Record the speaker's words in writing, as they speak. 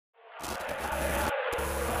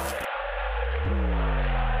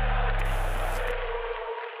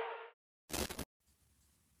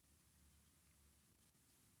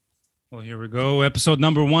Well, here we go. Episode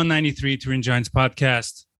number 193, Turin Giants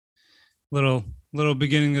podcast. Little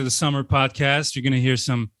beginning of the summer podcast. You're going to hear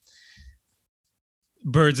some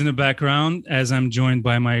birds in the background as I'm joined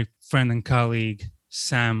by my friend and colleague,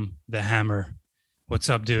 Sam the Hammer. What's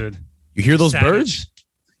up, dude? You hear those birds?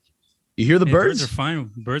 You hear the birds? Birds are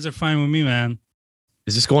fine. Birds are fine with me, man.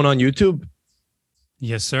 Is this going on YouTube?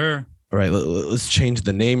 Yes, sir. All right, let's change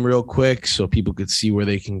the name real quick so people could see where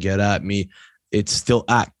they can get at me. It's still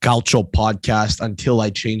at Calcio Podcast until I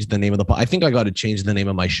change the name of the I think I got to change the name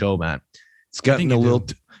of my show, man. It's gotten a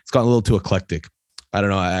little too eclectic. I don't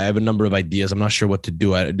know. I have a number of ideas. I'm not sure what to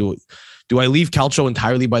do. Do I leave Calcio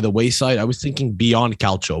entirely by the wayside? I was thinking Beyond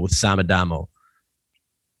Calcio with Sam Adamo.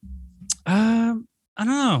 I don't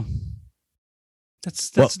know.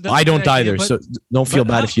 That's I don't either. So don't feel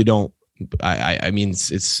bad if you don't. I mean,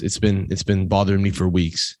 it's been bothering me for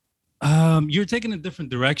weeks. You're taking a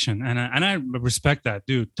different direction, and I respect that,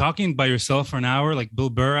 dude. Talking by yourself for an hour, like Bill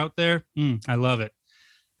Burr out there, I love it.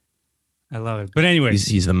 But anyway,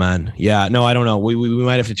 he's the man. Yeah, no, I don't know. We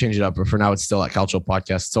might have to change it up, but for now, it's still at Calcio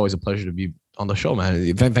Podcast. It's always a pleasure to be on the show,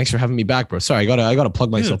 man. Thanks for having me back, bro. Sorry, I gotta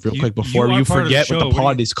plug myself real quick before you forget what the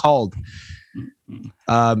pod is called.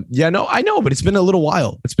 Yeah, no, I know, but it's been a little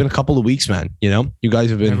while. It's been a couple of weeks, man. You know, you guys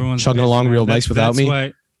have been chugging along real nice without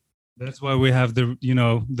me. That's why we have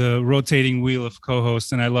the rotating wheel of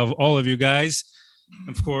co-hosts, and I love all of you guys.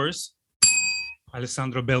 Of course,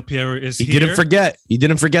 Alessandro Belpiero is here. He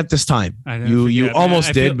didn't forget this time. You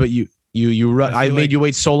almost did, but I made you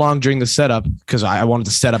wait so long during the setup because I wanted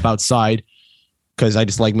to set up outside because I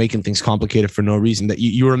just like making things complicated for no reason. That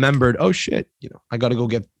you remembered. Oh shit! I got to go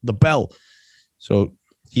get the bell. So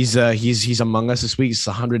he's among us this week. It's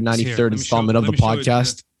the 193rd installment of the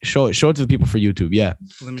podcast. Show it to the people for YouTube. Yeah.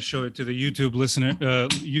 Let me show it to the YouTube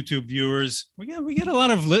YouTube viewers. We get a lot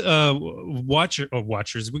of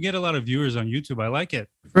watchers. We get a lot of viewers on YouTube. I like it.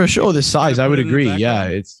 For a show this size, I would agree. Yeah.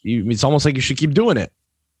 It's almost like you should keep doing it.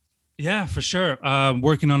 Yeah, for sure.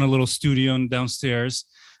 Working on a little studio downstairs.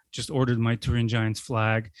 Just ordered my Turin Giants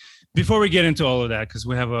flag. Before we get into all of that, because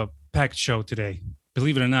we have a packed show today,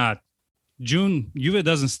 believe it or not, June, Juve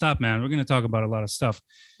doesn't stop, man. We're going to talk about a lot of stuff.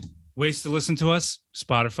 Ways to listen to us: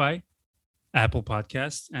 Spotify, Apple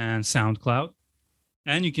Podcasts, and SoundCloud.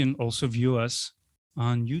 And you can also view us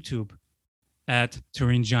on YouTube at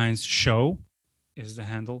Turin Giants Show is the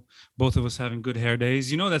handle. Both of us having good hair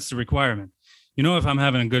days. That's the requirement. If I'm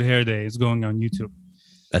having a good hair day, it's going on YouTube.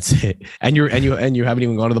 That's it. And you haven't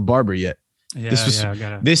even gone to the barber yet. Yeah,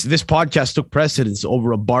 this podcast took precedence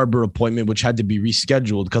over a barber appointment, which had to be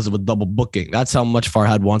rescheduled because of a double booking. That's how much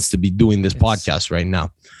Farhad wants to be doing this podcast right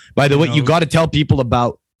now. By the way, you got to tell people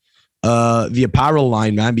about the apparel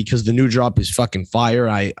line, man, because the new drop is fucking fire.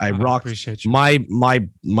 I rocked my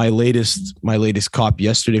latest cop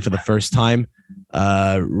yesterday for the first time.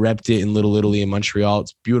 Repped it in Little Italy in Montreal.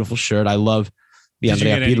 It's a beautiful shirt. I love the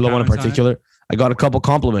Andrea Pirlo one in particular. I got a couple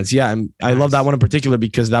compliments. Yeah, and I love that one in particular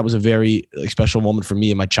because that was a very special moment for me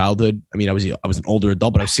in my childhood. I mean, I was an older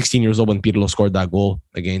adult, but I was 16 years old when Pirlo scored that goal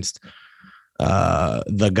against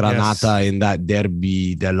the Granata in that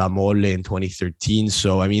Derby della Mole in 2013.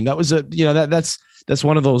 So, I mean, that was that's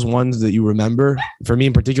one of those ones that you remember for me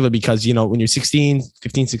in particular because, when you're 15,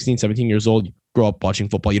 16, 17 years old, you grow up watching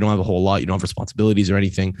football. You don't have a whole lot. You don't have responsibilities or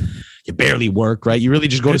anything. You barely work, right? You really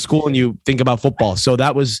just go to school and you think about football. So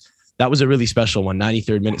that was a really special one,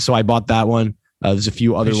 93rd minute. So I bought that one. There's a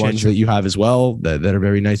few other ones that you have as well that are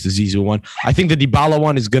very nice. The Zizou one. I think the Dybala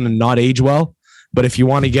one is going to not age well. But if you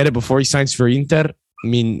want to get it before he signs for Inter, I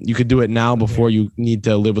mean, you could do it now before you need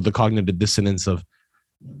to live with the cognitive dissonance of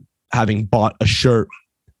having bought a shirt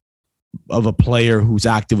of a player who's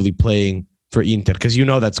actively playing for Inter. Because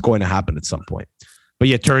that's going to happen at some point. But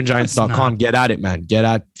yeah, turngiants.com. Get at it, man. Get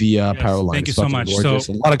at the apparel line. Thank you so much. Gorgeous.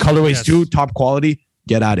 So, a lot of colorways too. Top quality.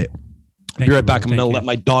 Get at it. I'll be right back. I'm going to let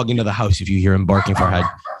my dog into the house if you hear him barking for head.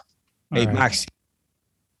 Hey, right. Max.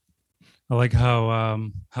 I like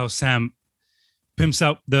how Sam pimps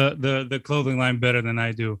out the clothing line better than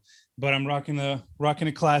I do. But I'm rocking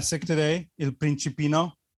a classic today, Il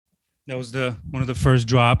Principino. That was one of the first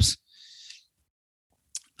drops.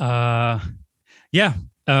 Best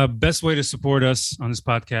way to support us on this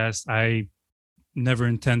podcast. I never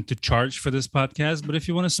intend to charge for this podcast, but if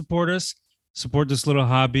you want to support us, support this little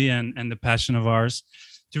hobby and the passion of ours,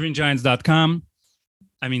 TurinGiants.com.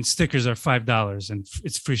 I mean, stickers are $5 and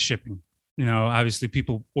it's free shipping. Obviously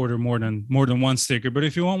people order more than one sticker, but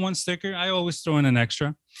if you want one sticker, I always throw in an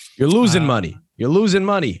extra. You're losing money. You're losing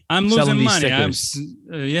money. I'm selling losing these money. stickers.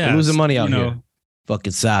 Yeah, You're losing money out here.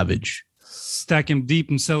 Fucking savage. Stack them deep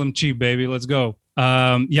and sell them cheap, baby. Let's go.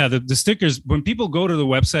 Yeah, the stickers, when people go to the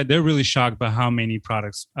website, they're really shocked by how many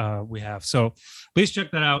products we have. So please check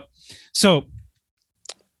that out. So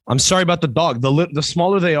I'm sorry about the dog. The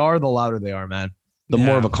smaller they are, the louder they are, man. The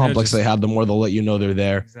more of a complex they have, the more they'll let you know they're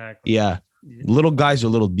there. Exactly. Yeah. Little guys are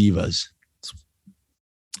little divas.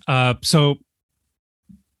 So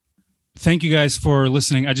thank you guys for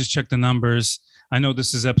listening. I just checked the numbers. I know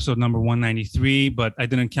this is episode number 193, but I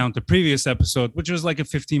didn't count the previous episode, which was like a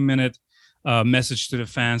 15-minute message to the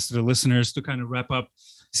fans, to the listeners, to kind of wrap up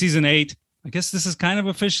season 8. I guess this is kind of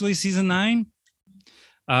officially season 9,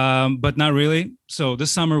 but not really. So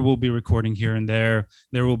this summer we'll be recording here and there.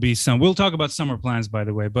 There will be we'll talk about summer plans, by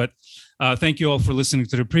the way. But thank you all for listening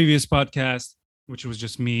to the previous podcast, which was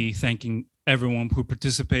just me thanking everyone who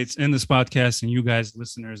participates in this podcast and you guys,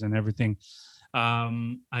 listeners, and everything.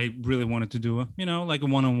 I really wanted to do like a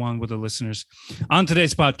one-on-one with the listeners. On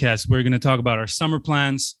today's podcast, we're going to talk about our summer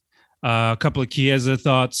plans, a couple of Chiesa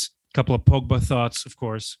thoughts, a couple of Pogba thoughts, of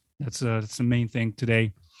course. That's the main thing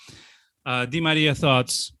today. Di Maria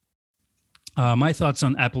thoughts, my thoughts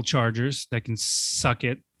on Apple chargers that can suck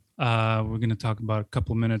it. We're going to talk about a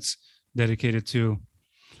couple of minutes dedicated to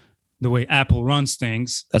the way Apple runs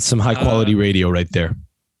things. That's some high quality radio right there.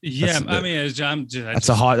 Yeah, that's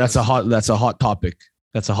a hot topic.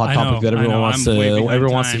 That's a hot topic that everyone wants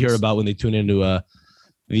to hear about when they tune into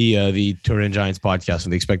the Turin Giants podcast, when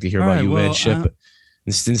they expect to hear about Juve and shit.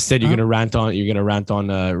 Instead, you're gonna rant on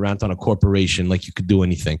a corporation like you could do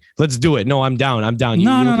anything. Let's do it. No, I'm down. I'm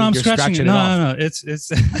scratching it off. It's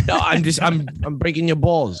no. I'm breaking your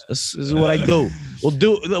balls. This is what I do. We'll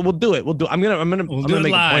do it. I'm gonna make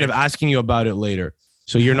a point of asking you about it later.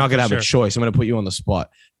 So you're not gonna have a choice. I'm gonna put you on the spot.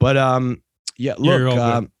 But yeah.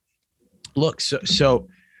 Look. So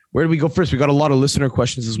where do we go first? We got a lot of listener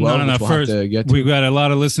questions as well. No. First, we've got a lot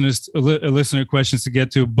of listener questions to get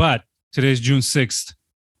to, but today's June 6th.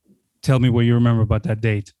 Tell me what you remember about that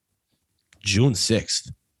date. June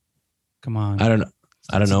 6th. Come on. I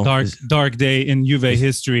don't know. Dark day in Juve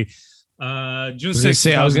history. June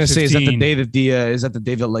 6th. I was going to say, is that the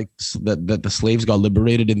day that the slaves got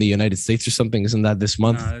liberated in the United States or something? Isn't that this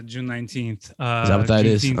month? June 19th. Is that what that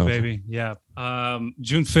is? Baby. Yeah.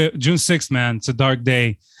 June 6th, man. It's a dark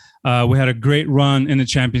day. We had a great run in the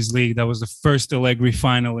Champions League. That was the first Allegri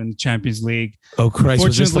final in the Champions League. Oh, Christ.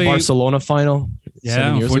 Was this the Barcelona final?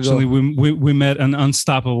 Yeah, unfortunately, we met an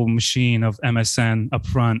unstoppable machine of MSN up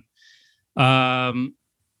front.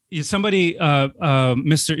 Somebody,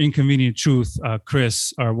 Mr. Inconvenient Truth,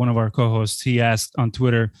 Chris, one of our co-hosts, he asked on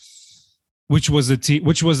Twitter, which was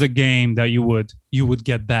the game that you would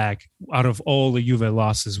get back out of all the Juve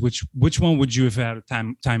losses? Which one would you, if you had a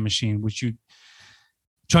time machine, which you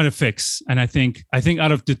try to fix? And I think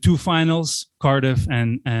out of the two finals, Cardiff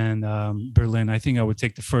and Berlin, I think I would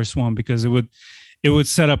take the first one, because it would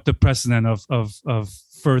set up the precedent of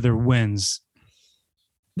further wins.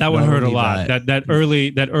 That one hurt a lot. That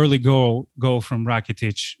early goal from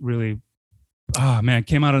Rakitic really,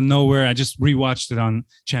 came out of nowhere. I just rewatched it on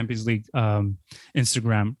Champions League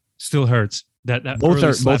Instagram. Still hurts. That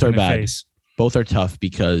both are bad. Face. Both are tough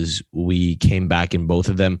because we came back in both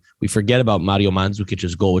of them. We forget about Mario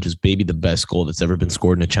Mandzukic's goal, which is maybe the best goal that's ever been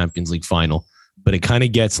scored in a Champions League final. But it kind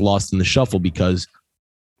of gets lost in the shuffle because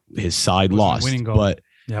his side lost. But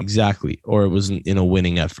exactly, or it wasn't in a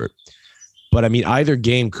winning effort. But I mean, either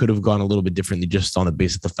game could have gone a little bit differently just on the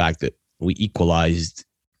basis of the fact that we equalized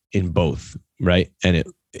in both, right? And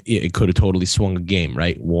it could have totally swung a game,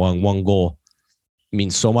 right? One goal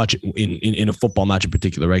means so much in a football match in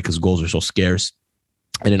particular, right? Because goals are so scarce.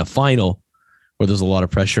 And in a final where there's a lot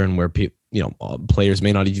of pressure and where players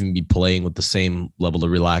may not even be playing with the same level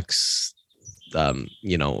of relaxed,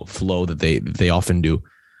 flow that they often do.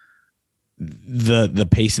 The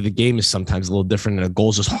pace of the game is sometimes a little different, and a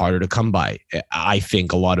goal's just harder to come by. I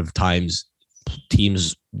think a lot of times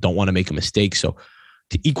teams don't want to make a mistake. So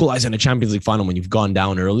to equalize in a Champions League final when you've gone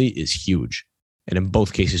down early is huge. And in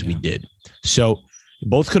both cases, we did. So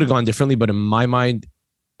both could have gone differently. But in my mind,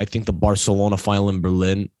 I think the Barcelona final in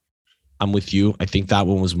Berlin, I'm with you. I think that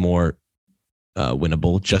one was more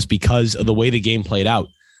winnable just because of the way the game played out.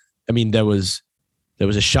 I mean, there was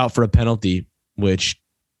a shout for a penalty, which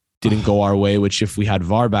didn't go our way, which if we had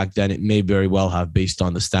VAR back then, it may very well have, based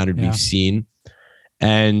on the standard we've seen.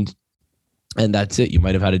 And that's it. You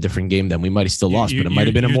might have had a different game then. We might have still lost, but it might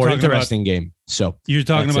have been a more interesting game. So you're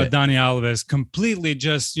talking about Dani Alves completely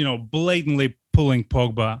just, blatantly pulling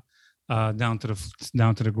Pogba down to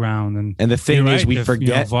the ground. And the thing is, we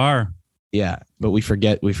forget VAR. Yeah, but we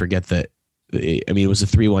forget that I mean, it was a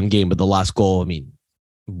 3-1 game, but the last goal, I mean,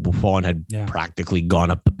 Buffon had practically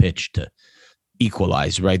gone up the pitch to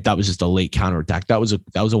equalize, right? That was just a late counterattack. That was a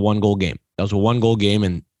 1-goal game. That was a 1-goal game,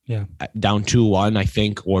 and down 2-1, I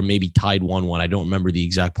think, or maybe tied 1-1. I don't remember the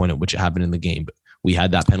exact point at which it happened in the game, but we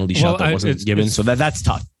had that penalty shot that wasn't given. So that's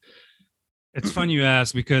tough. It's funny you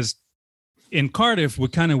ask, because in Cardiff, we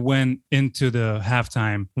kind of went into the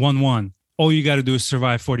halftime 1-1. All you got to do is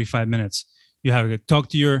survive 45 minutes. You have to talk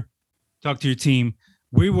to your team.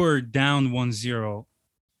 We were down 1-0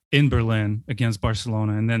 in Berlin against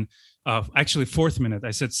Barcelona, and then actually 4th minute.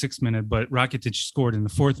 I said 6th minute, but Rakitic scored in the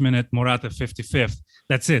 4th minute. Morata 55th.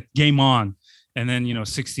 That's it. Game on. And then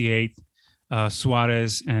 68th,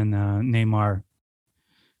 Suarez and Neymar.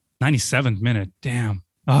 97th minute. Damn.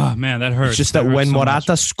 Oh man, that hurts. It's just that when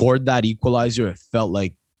Morata scored that equalizer, it felt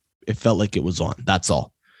like it was on. That's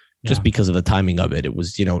all. Just because of the timing of it. It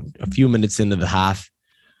was, a few minutes into the half.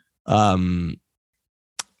 I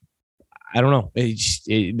don't know.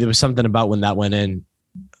 There was something about when that went in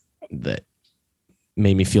that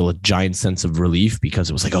made me feel a giant sense of relief,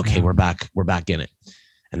 because it was like, okay, we're back in it.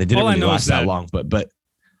 And it didn't really last that long, but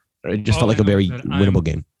it just felt like a very winnable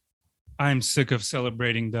game. I'm sick of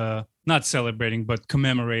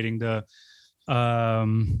commemorating the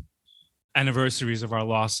anniversaries of our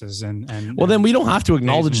losses and then we don't have to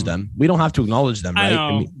acknowledge them. We don't have to acknowledge them, right?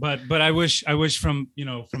 I know, but I wish from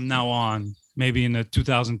now on, maybe in the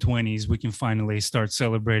 2020s, we can finally start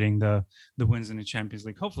celebrating the wins in the Champions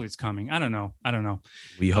League. Hopefully it's coming. I don't know.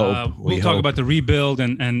 We hope. We'll talk about the rebuild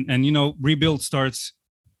and rebuild starts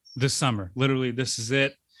this summer. Literally, this is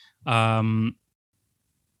it.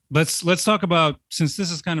 Let's talk about, since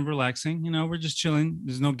this is kind of relaxing, we're just chilling.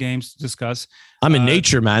 There's no games to discuss. I'm in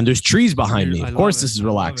nature, man. There's trees behind me. Of course, this is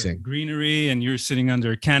relaxing. Greenery, and you're sitting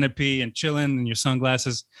under a canopy and chilling in your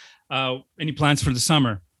sunglasses. Any plans for the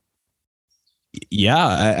summer? Yeah,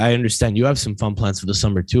 I understand. You have some fun plans for the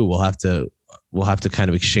summer too. We'll have to kind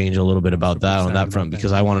of exchange a little bit about that on that front,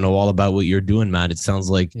 because I want to know all about what you're doing, man. It sounds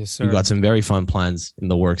like you got some very fun plans in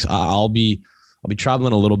the works. I'll be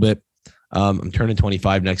traveling a little bit. I'm turning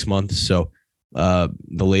 25 next month, so the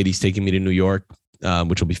lady's taking me to New York,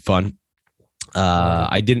 which will be fun.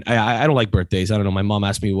 I don't like birthdays. I don't know. My mom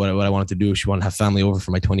asked me what I wanted to do. She wanted to have family over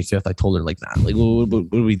for my 25th. I told her, like, nah, like,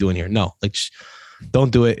 what are we doing here? No, like,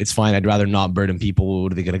 don't do it. It's fine. I'd rather not burden people.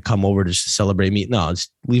 What are they going to come over to celebrate me? No,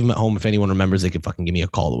 just leave them at home. If anyone remembers, they could fucking give me a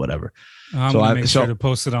call or whatever. I'm going to make sure to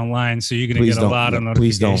post it online, so you're going to get a lot of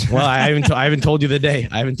notifications. Please don't. Well, I haven't told you the day.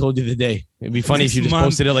 It'd be funny if you just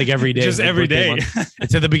posted it like every day. Just every day.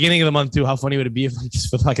 It's at the beginning of the month too. How funny would it be if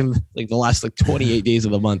just for fucking like the last 28 days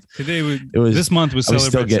of the month? This month we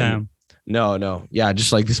celebrate Sam. No. Yeah,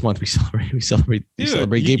 just like this month we celebrate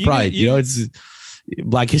Gay Pride. It's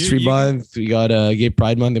Black History Month. We got Gay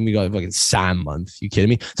Pride Month, and we got fucking Sam Month. You kidding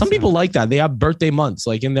me? Some people like that. They have birthday months,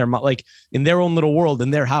 like in their own little world,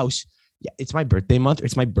 in their house. Yeah, it's my birthday month, or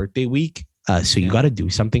it's my birthday week. So you got to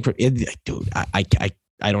do something for it, dude. I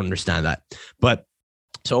don't understand that. But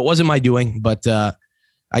so it wasn't my doing. But I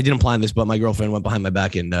didn't plan this. But my girlfriend went behind my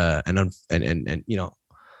back and I'm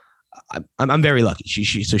very lucky.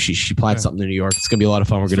 She planned something in New York. It's gonna be a lot of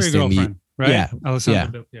fun. We're gonna stay in the right? Yeah.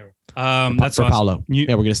 That's for awesome. Paolo. We're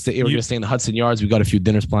gonna stay. We're gonna stay in the Hudson Yards. We got a few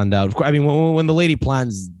dinners planned out. Of course, I mean, when the lady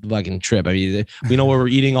plans the fucking trip, I mean, we know where we're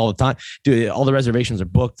eating all the time. Dude, all the reservations are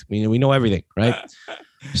booked. I mean, we know everything, right?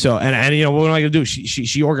 So and what am I gonna do?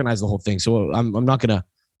 She organized the whole thing. So I'm not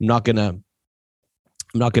gonna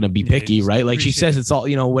be picky, right? Like she says, it's all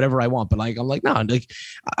whatever I want. But like I'm like, no, like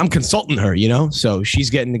I'm consulting her, So she's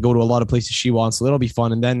getting to go to a lot of places she wants. So that'll be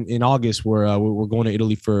fun. And then in August we're going to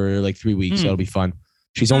Italy for like 3 weeks. So it'll be fun.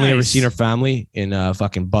 She's only ever seen her family in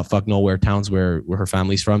fucking buttfuck nowhere towns where her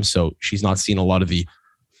family's from. So she's not seen a lot of the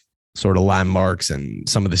sort of landmarks and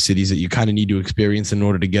some of the cities that you kind of need to experience in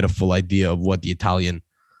order to get a full idea of what the Italian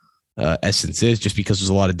essence is, just because there's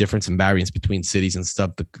a lot of difference and variance between cities and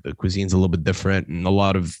stuff. The cuisine's a little bit different, and a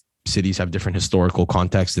lot of cities have different historical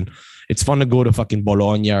context. And it's fun to go to fucking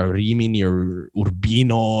Bologna or Rimini or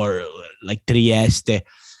Urbino or like Trieste.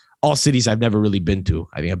 All cities I've never really been to.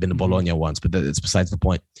 I think I've been to Bologna once, but it's besides the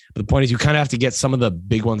point. But the point is, you kind of have to get some of the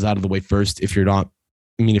big ones out of the way first. If you're not,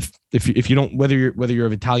 I mean, if you don't, whether you're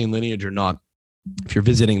of Italian lineage or not, if you're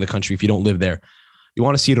visiting the country, if you don't live there, you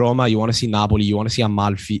want to see Roma, you want to see Napoli, you want to see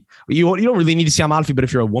Amalfi. You don't really need to see Amalfi, but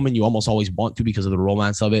if you're a woman, you almost always want to because of the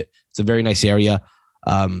romance of it. It's a very nice area.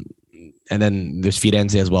 And then there's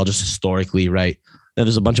Firenze as well, just historically, right? Then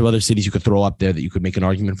there's a bunch of other cities you could throw up there that you could make an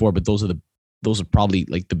argument for, but those are probably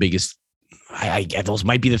like the biggest. Those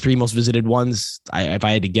might be the 3 most visited ones. If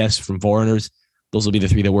I had to guess from foreigners, those will be the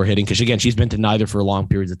 3 that we're hitting. Because again, she's been to neither for long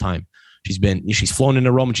periods of time. She's flown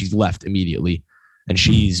into Rome and she's left immediately. And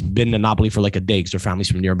she's been to Napoli for like a day because her family's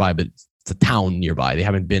from nearby, but it's a town nearby. They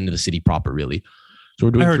haven't been to the city proper, really. So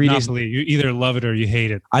we're doing 3 days. Napoli, you either love it or you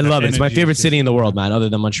hate it. I love it. It's my favorite city in the world, man. Other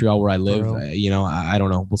than Montreal, where I live. I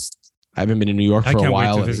don't know. I haven't been in New York for a while. I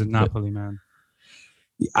can't wait to visit Napoli, man.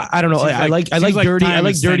 I don't know. I like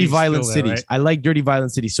dirty, violent cities. Right? I like dirty,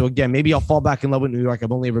 violent cities. So again, maybe I'll fall back in love with New York.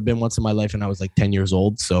 I've only ever been once in my life, and I was like 10 years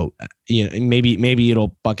old. So maybe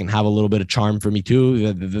it'll fucking have a little bit of charm for me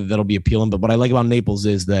too. That'll be appealing. But what I like about Naples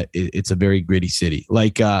is that it's a very gritty city.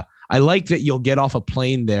 Like I like that you'll get off a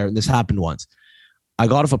plane there. And this happened once. I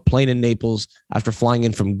got off a plane in Naples after flying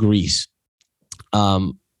in from Greece.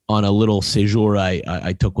 On a little séjour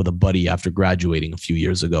I took with a buddy after graduating a few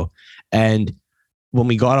years ago, and when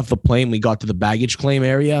we got off the plane, we got to the baggage claim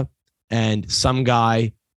area, and some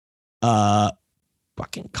guy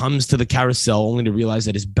fucking comes to the carousel only to realize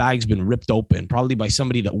that his bag's been ripped open, probably by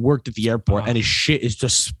somebody that worked at the airport, and his shit is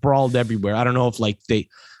just sprawled everywhere. I don't know if like they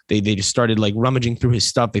just started like rummaging through his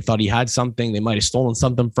stuff. They thought he had something. They might have stolen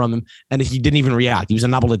something from him, and he didn't even react. He was a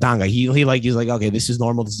Napolitan guy. He's like, okay, this is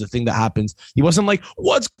normal. This is a thing that happens. He wasn't like,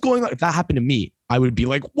 what's going on? If that happened to me, I would be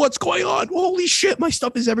like, what's going on? Holy shit, my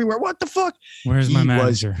stuff is everywhere. What the fuck? Where's my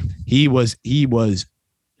manager? He was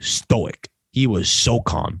stoic. He was so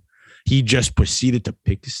calm. He just proceeded to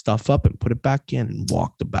pick his stuff up and put it back in and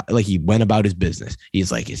walked about. Like he went about his business.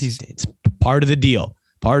 He's like, it's part of the deal.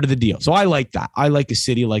 Part of the deal. So I like that. I like a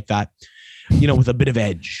city like that, with a bit of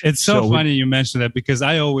edge. It's so funny you mentioned that, because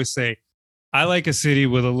I always say I like a city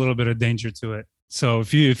with a little bit of danger to it. So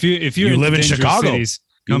if you live in Chicago, cities,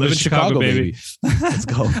 you live in Chicago, baby. Let's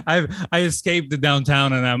go. I escaped the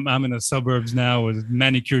downtown, and I'm in the suburbs now with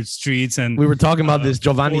manicured streets. And we were talking about this.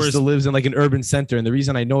 Giovanni still lives in like an urban center, and the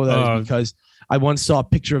reason I know that is because I once saw a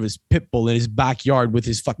picture of his pit bull in his backyard with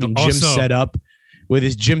his fucking gym set up,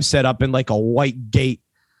 and like a white gate.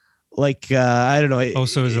 Like I don't know.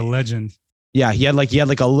 Also, is a legend. Yeah, he had like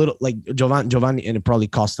a little like Giovanni, and it probably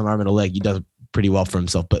cost an arm and a leg. He does pretty well for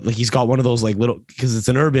himself, but like he's got one of those like little, because it's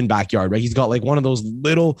an urban backyard, right? He's got like one of those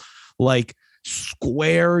little like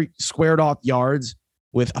squared off yards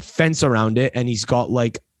with a fence around it, and he's got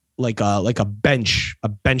like a bench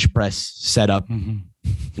press set up, and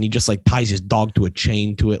he just like ties his dog to a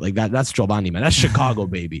chain to it like that. That's Giovanni, man. That's Chicago,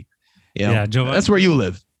 baby. Yeah, Giovanni, that's where you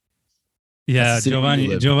live. Yeah,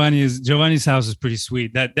 Giovanni's house is pretty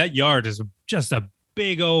sweet. That yard is just a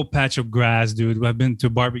big old patch of grass, dude. I've been to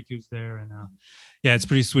barbecues there, and yeah, it's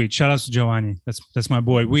pretty sweet. Shout out to Giovanni. That's my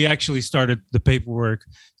boy. We actually started the paperwork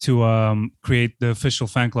to create the official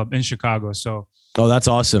fan club in Chicago. So that's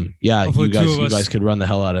awesome. Yeah, you guys could run the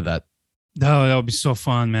hell out of that. That would be so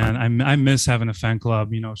fun, man. I miss having a fan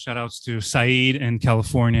club. Shout outs to Saeed in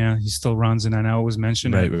California. He still runs it, and I always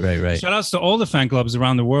mention it. Right. Shout outs to all the fan clubs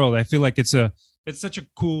around the world. I feel like it's such a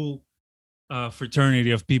cool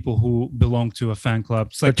fraternity of people who belong to a fan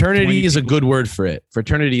club. Like fraternity is a good word for it.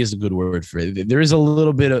 Fraternity is a good word for it. There is a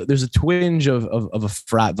little bit there's a twinge of a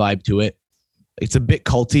frat vibe to it. It's a bit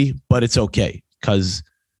culty, but it's okay because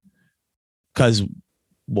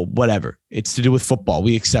well, whatever. It's to do with football.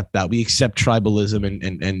 We accept that. We accept tribalism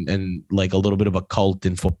and like a little bit of a cult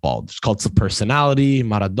in football. There's cults of personality,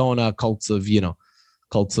 Maradona, cults of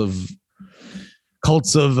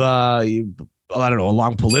I don't know,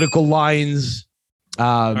 along political lines.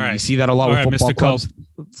 Right. You see that a lot with football clubs.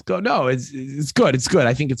 Let's go. No, it's good. It's good.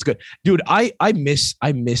 I think it's good. Dude, I miss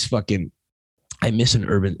a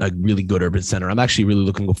really good urban center. I'm actually really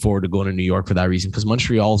looking forward to going to New York for that reason, because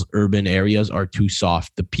Montreal's urban areas are too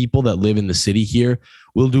soft. The people that live in the city here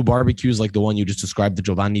will do barbecues like the one you just described that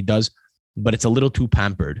Giovanni does, but it's a little too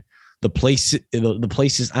pampered. The place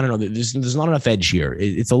is, I don't know, there's not enough edge here.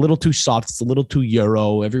 It's a little too soft. It's a little too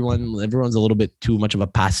Euro. Everyone's a little bit too much of a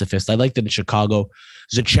pacifist. I like that in Chicago,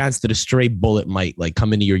 there's a chance that a stray bullet might like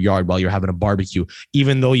come into your yard while you're having a barbecue,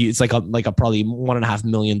 even though it's like a probably $1.5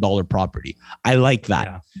 million property. I like that.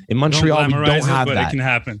 Yeah. In Montreal, we don't have that. But it can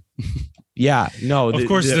happen. Yeah, no. Of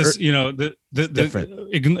course, ignore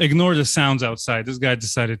the sounds outside. This guy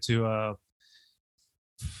decided to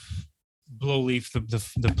blow leaf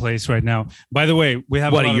the place right now. By the way, we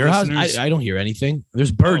have at your house? I don't hear anything.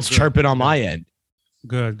 There's birds chirping on my end.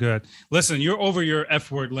 Good. Listen, you're over your F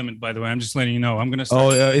word limit, by the way. I'm just letting you know. I'm gonna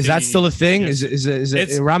start. Is that still a thing? Yes. Is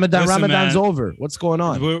it Ramadan? Listen, Ramadan's man, over. What's going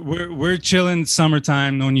on? We're chilling.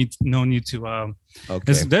 Summertime. No need to.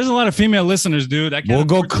 Okay. There's a lot of female listeners, dude. We'll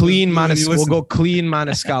go clean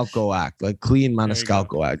Maniscalco act, like clean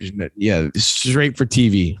Maniscalco act. Yeah, straight for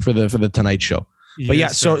TV for the Tonight Show. But yeah,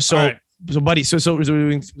 so right. So buddy, so we're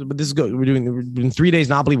doing. But this is good. We're doing 3 days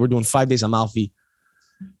Napoli. We're doing 5 days Amalfi.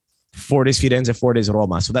 4 days Firenze, 4 days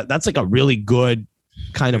Roma. So that's like a really good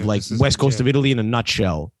kind of like West Coast of Italy in a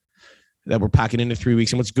nutshell that we're packing into 3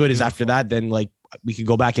 weeks. And what's good is after that, then like we can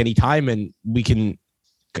go back anytime and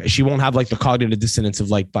she won't have like the cognitive dissonance of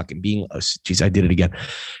like fucking being, geez, I did it again.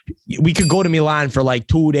 We could go to Milan for like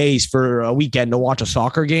 2 days for a weekend to watch a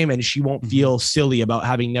soccer game and she won't feel silly about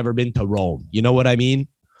having never been to Rome. You know what I mean?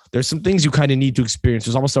 There's some things you kind of need to experience.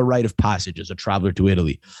 There's almost a rite of passage as a traveler to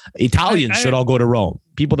Italy. Italians should all go to Rome.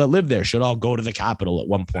 People that live there should all go to the capital at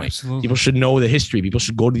one point. Absolutely. People should know the history. People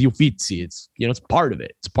should go to the Uffizi. It's, it's part of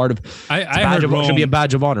it. It's part of, it should be a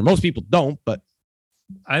badge of honor. Most people don't, but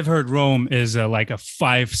I've heard Rome is like a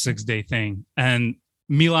 5-6 day thing. And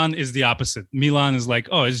Milan is the opposite. Milan is like,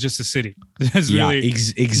 oh, it's just a city. There's really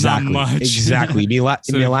exactly. not much. Exactly.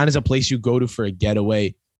 Milan is a place you go to for a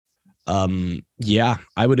getaway. Yeah,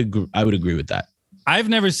 I would agree with that. I've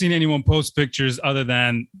never seen anyone post pictures other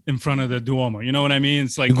than in front of the Duomo. You know what I mean?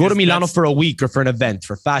 It's like you go to Milano for a week or for an event,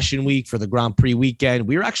 for Fashion Week, for the Grand Prix weekend.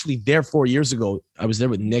 We were actually there 4 years ago. I was there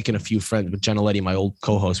with Nick and a few friends, with Giannoletti, my old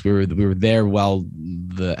co-host. We were there while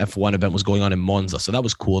the F1 event was going on in Monza, so that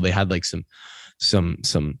was cool. They had like some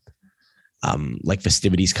like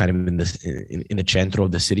festivities kind of in the centro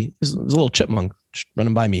of the city. There's a little chipmunk just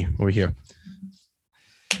running by me over here.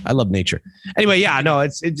 I love nature. Anyway, yeah, no,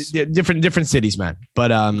 it's different cities, man.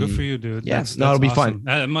 But good for you, dude. Yeah, that's it'll be fun.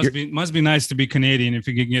 It must be nice to be Canadian if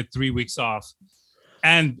you can get 3 weeks off,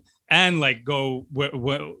 and like go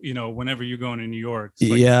whenever you're going to New York.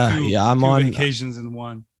 Like I'm on vacations in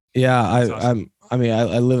one. Yeah, awesome. I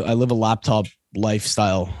live a laptop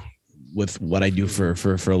lifestyle with what I do for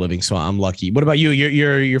a living, so I'm lucky. What about you?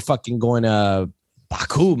 You're fucking going to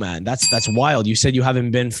Baku, man. That's wild. You said you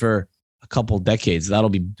haven't been for a couple decades.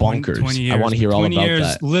 That'll be bonkers. 20 years. I want to hear all about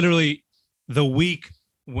that. Literally, the week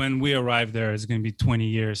when we arrived there is going to be 20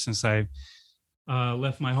 years since I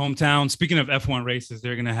left my hometown. Speaking of F1 races,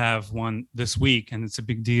 they're going to have one this week, and it's a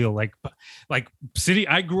big deal. Like city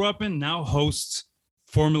I grew up in now hosts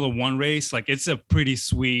Formula One race. Like it's a pretty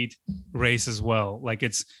sweet race as well. Like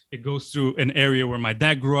it goes through an area where my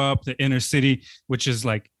dad grew up, the inner city, which is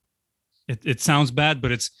like it sounds bad,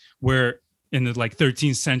 but it's where in the like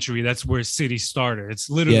 13th century, that's where city started. It's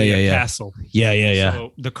literally a castle. Yeah.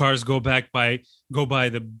 So the cars go by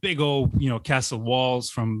the big old, castle walls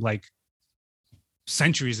from like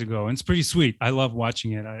centuries ago. And it's pretty sweet. I love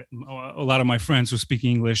watching it. A lot of my friends who speak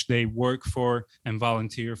English, they work for and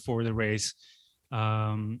volunteer for the race.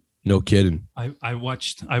 No kidding. I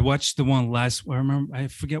watched the one I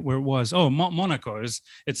forget where it was. Oh, Monaco.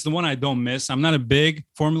 It's the one I don't miss. I'm not a big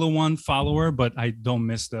Formula One follower, but I don't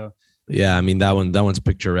miss the. Yeah, I mean that one's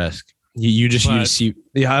picturesque. You see.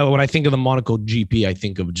 Yeah, when I think of the Monaco GP, I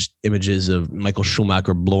think of just images of Michael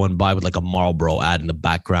Schumacher blowing by with like a Marlboro ad in the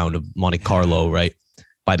background of Monte Carlo, right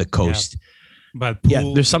by the coast. But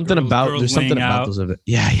there's something about those events.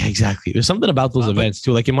 Yeah, exactly. There's something about those events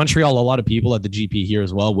too. Like in Montreal, a lot of people at the GP here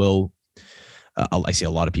as well will. I say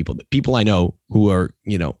a lot of people, but people I know who are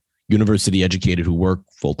university educated who work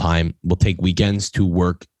full time will take weekends to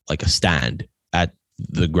work like a stand at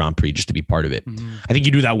the Grand Prix just to be part of it. Mm-hmm. I think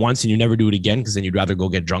you do that once and you never do it again because then you'd rather go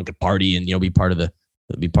get drunk and party and be part of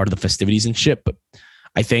the festivities and shit. But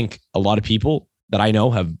I think a lot of people that I know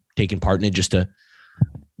have taken part in it just to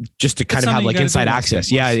kind of have like inside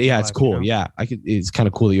access. Yeah, it's cool. Yeah, it's kind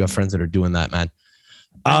of cool that you have friends that are doing that, man.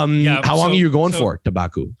 How long are you going for to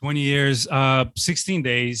Baku? 20 years, 16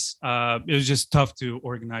 days. It was just tough to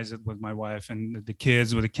organize it with my wife and the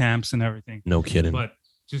kids with the camps and everything. No kidding. But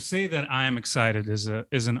to say that I am excited is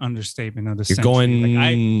an understatement of the You're century.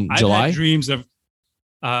 Going July? I've had dreams of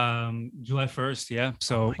July 1st. Yeah.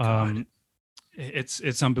 So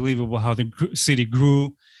it's unbelievable how the city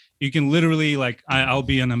grew. You can literally I'll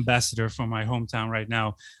be an ambassador for my hometown right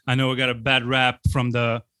now. I know I got a bad rap from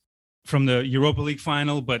the Europa League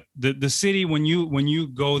final, but the city, when you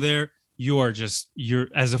go there, you're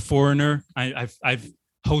as a foreigner. I've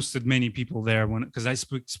hosted many people there because I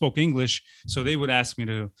spoke English, so they would ask me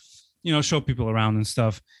to, show people around and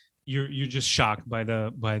stuff. You're just shocked by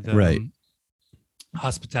the right.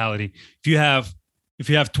 Hospitality. If you have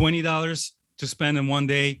 $20 to spend in one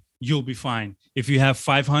day, you'll be fine. If you have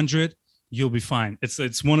 500, you'll be fine.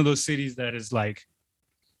 It's one of those cities that is like,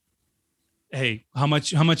 hey, how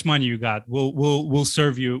much money you got? We'll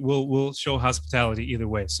serve you. We'll show hospitality either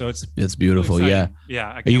way. So it's beautiful. Really yeah.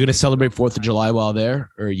 Yeah. Are you going to celebrate 4th of July while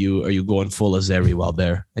there? Or are you going full Azeri while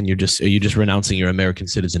there? And are you just renouncing your American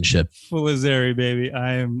citizenship? Full Azeri, baby.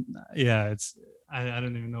 I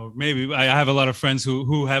don't even know. Maybe I have a lot of friends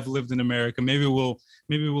who have lived in America. Maybe we'll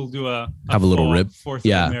do a have a little rip. 4th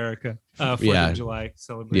of America, 4th of July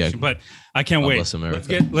celebration. But I can't wait.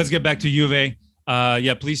 Let's get back to Juve.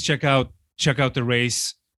 Please check out the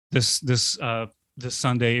race this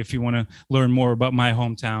Sunday if you want to learn more about my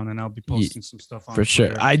hometown, and I'll be posting some stuff on for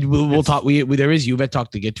Twitter. Sure. We'll talk. There is Juve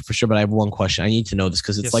talk to get to for sure, but I have one question. I need to know this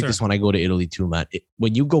because it's this when I go to Italy too, man.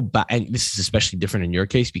 When you go back, and this is especially different in your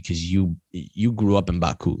case because you grew up in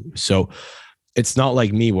Baku, so it's not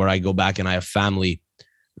like me where I go back and I have family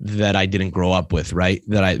that I didn't grow up with, right?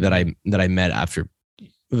 That I met after.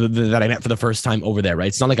 That I met for the first time over there, right?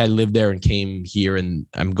 It's not like I lived there and came here and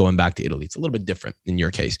I'm going back to Italy. It's a little bit different in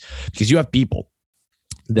your case because you have people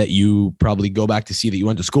that you probably go back to see that you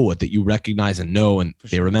went to school with, that you recognize and know, and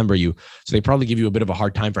they remember you. So they probably give you a bit of a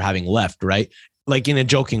hard time for having left, right? Like in a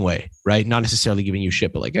joking way, right? Not necessarily giving you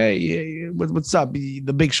shit, but like, hey, what's up?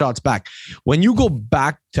 The big shot's back. When you go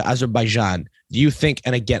back to Azerbaijan, do you think,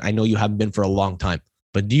 and again, I know you haven't been for a long time,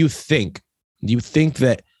 but do you think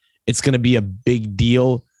that it's going to be a big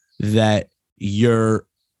deal that you're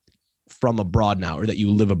from abroad now or that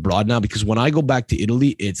you live abroad now? Because when I go back to Italy,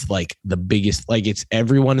 it's like the biggest, like it's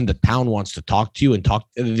everyone in the town wants to talk to you and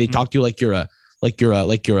they talk to you like you're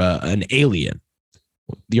an alien.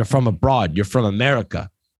 You're from abroad. You're from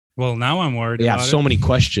America. Well, now I'm worried. They have so many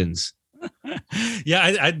questions. Yeah,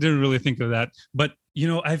 I didn't really think of that, but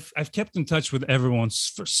I've kept in touch with everyone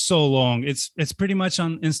for so long. It's pretty much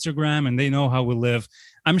on Instagram, and they know how we live.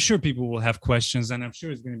 I'm sure people will have questions, and I'm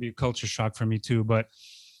sure it's going to be a culture shock for me too. But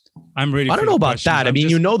I'm ready. I don't know about that. I mean,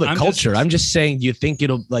 the culture. I'm just saying. Do you think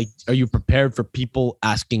it'll are you prepared for people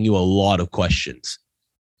asking you a lot of questions?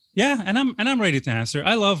 Yeah, and I'm ready to answer.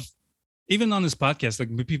 I love, even on this podcast, like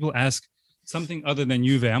when people ask something other than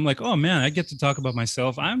Juve, I'm like, oh man, I get to talk about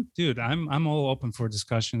myself. I'm all open for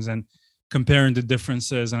discussions and comparing the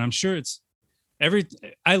differences, and I'm sure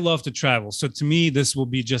I love to travel. So to me, this will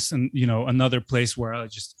be just another place where I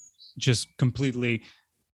just completely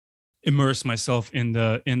immerse myself in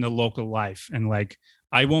the local life. And like,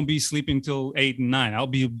 I won't be sleeping till 8 and 9. I'll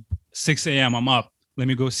be 6 a.m. I'm up. Let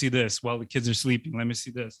me go see this while the kids are sleeping. Let me see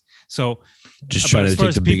this. So just trying to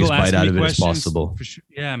take the biggest bite out of it as possible. For sure.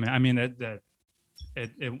 Yeah, man. I mean, it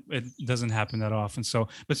doesn't happen that often. So,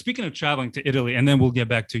 but speaking of traveling to Italy, and then we'll get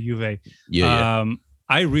back to Juve.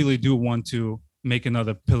 I really do want to make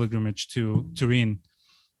another pilgrimage to Turin,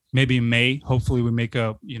 maybe in May. Hopefully we make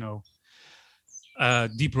a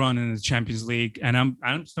deep run in the Champions League. And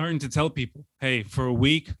I'm starting to tell people, hey, for a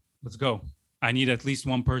week, let's go. I need at least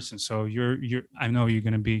one person. So I know you're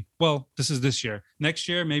going to be, well, this year. Next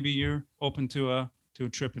year, maybe you're open to a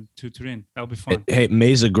trip to Turin. That'll be fun. Hey,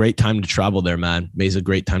 May's a great time to travel there, man. May's a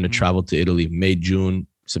great time to travel to Italy. May, June,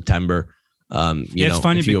 September. It's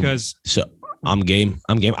funny because I'm game.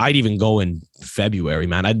 I'd even go in February,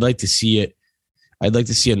 man. I'd like to see it. I'd like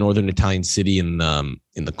to see a northern Italian city in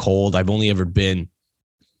the cold. I've only ever been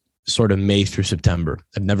sort of May through September.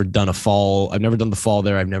 I've never done the fall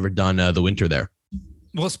there. I've never done the winter there.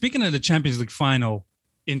 Well, speaking of the Champions League final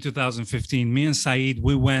in 2015, me and Saeed,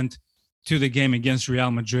 we went to the game against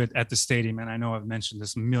Real Madrid at the stadium. And I know I've mentioned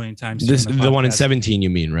this a million times. The one in 17,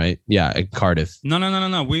 you mean, right? Yeah, at Cardiff. No.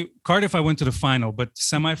 Cardiff, I went to the final, but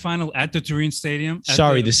semifinal at the Turin Stadium.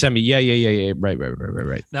 The semi. Yeah. Right.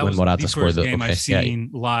 That was the first game I've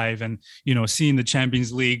seen live, and seeing the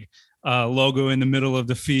Champions League logo in the middle of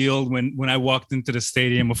the field when I walked into the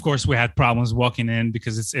stadium. Of course, we had problems walking in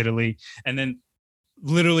because it's Italy, and then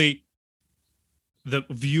literally the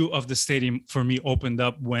view of the stadium for me opened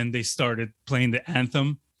up when they started playing the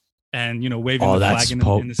anthem and waving the flag in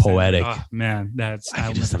the poetic. Oh, man, I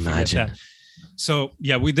can just imagine that. So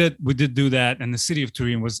yeah, we did do that, and the city of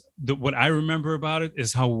Turin was what I remember about it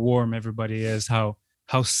is how warm everybody is, how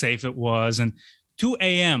safe it was. And 2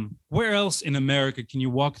 a.m. where else in America can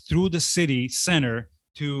you walk through the city center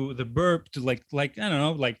to the burp to like I don't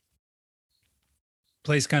know, like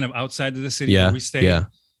place kind of outside of the city where we stay? Yeah.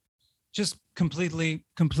 Just completely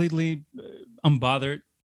unbothered,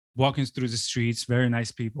 walking through the streets, very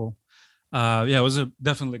nice people. It was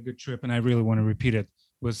definitely a good trip, and I really want to repeat it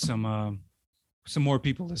with some more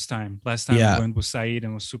people this time. Last time I went with Saeed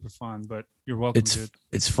and it was super fun, but you're welcome, dude.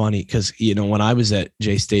 It's funny because, when I was at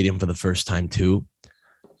J Stadium for the first time too,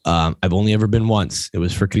 I've only ever been once. It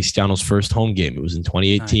was for Cristiano's first home game. It was in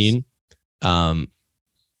 2018. Nice.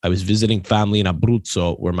 I was visiting family in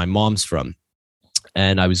Abruzzo, where my mom's from,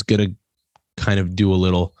 and I was going to kind of do a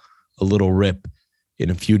little rip in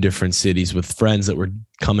a few different cities with friends that were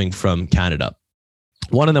coming from Canada.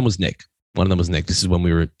 One of them was Nick. This is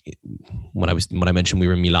when I mentioned we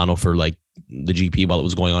were in Milano for like the GP while it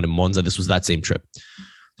was going on in Monza. This was that same trip.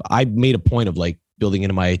 So I made a point of like building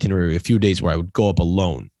into my itinerary a few days where I would go up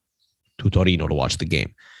alone to Torino to watch the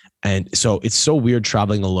game. And so it's so weird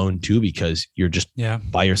traveling alone too, because you're just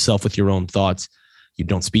by yourself with your own thoughts. You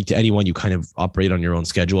don't speak to anyone. You kind of operate on your own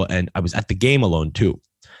schedule. And I was at the game alone too.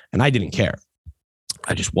 And I didn't care.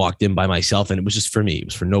 I just walked in by myself, and it was just for me. It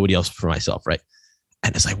was for nobody else, for myself, right?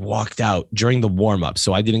 And as I walked out during the warm-up,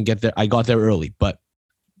 so I didn't get there. I got there early, but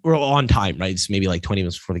we're on time, right? It's maybe like 20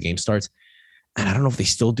 minutes before the game starts. And I don't know if they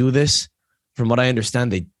still do this. From what I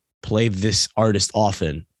understand, they play this artist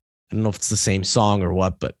often. I don't know if it's the same song or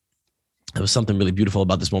what, but there was something really beautiful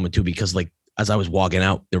about this moment too, because like as I was walking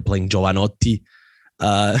out, they were playing Giovanotti.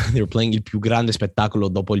 They were playing Il più grande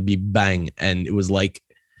spettacolo dopo il Big Bang. And it was like,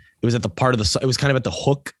 it was at the part of the, it was kind of at the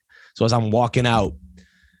hook. So as I'm walking out,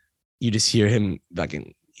 you just hear him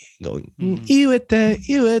fucking going, io e te.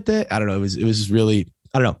 I don't know. It was really,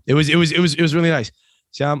 I don't know. It was really nice.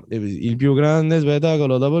 It was il più grande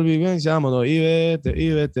spettacolo dopo il Big Bang. Siamo noi, io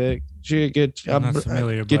e te. Che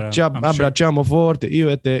ci abbracciamo forte, io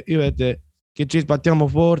e te. Che ci sbattiamo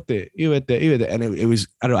forte, io e te. And it was,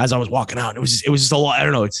 I don't know, as I was walking out, it was just a lot. I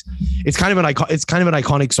don't know. It's kind of an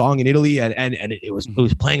iconic song in Italy, and it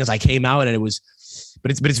was playing as I came out, and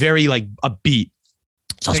but it's very like upbeat.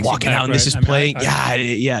 So I was walking out, and this is playing.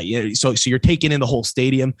 Yeah. So you're taking in the whole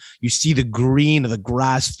stadium. You see the green of the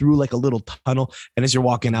grass through like a little tunnel, and as you're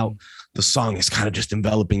walking out, the song is kind of just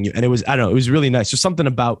enveloping you. And it was, I don't know, it was really nice. There's something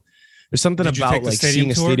about like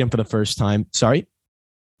seeing a stadium for the first time. Sorry.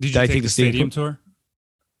 Did I take the stadium tour?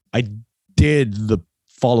 I did the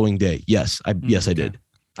following day. Yes, I did.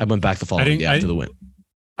 I went back the following day after the win.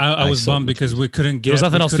 I was bummed because we couldn't get. There was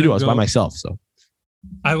nothing else to do. I was by myself, so.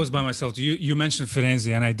 I was by myself. You mentioned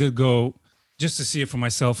Firenze, and I did go just to see it for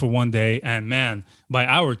myself for one day. And man, by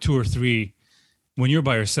hour 2 or 3, when you're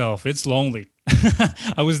by yourself, it's lonely.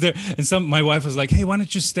 I was there, and my wife was like, "Hey, why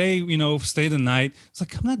don't you stay the night?" It's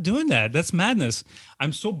like, I'm not doing that. That's madness.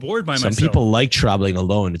 I'm so bored by myself. Some people like traveling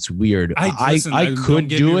alone. It's weird. I could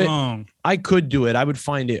do it. I could do it. I would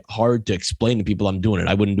find it hard to explain to people I'm doing it.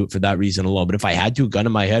 I wouldn't do it for that reason alone. But if I had to, gun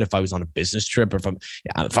in my head, if I was on a business trip, or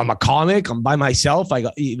if I'm a comic, I'm by myself. I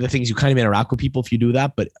got the things you kind of interact with people if you do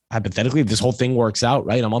that. But hypothetically, if this whole thing works out,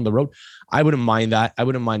 right, I'm on the road. I wouldn't mind that. I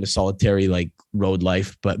wouldn't mind a solitary like road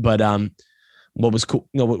life. But what was cool?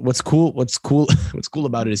 What's cool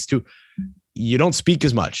about it is too, you don't speak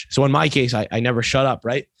as much. So in my case, I never shut up,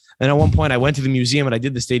 right? And at one point I went to the museum and I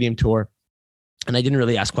did the stadium tour, and I didn't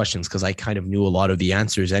really ask questions because I kind of knew a lot of the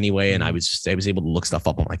answers anyway. And I was able to look stuff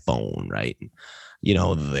up on my phone, right? And,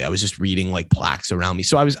 I was just reading like plaques around me.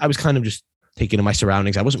 So I was kind of just taking in my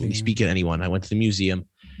surroundings. I wasn't really speaking to anyone. I went to the museum,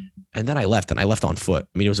 and then I left on foot.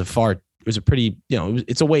 I mean, it's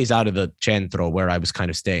a ways out of the centro where I was kind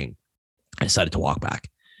of staying. I decided to walk back,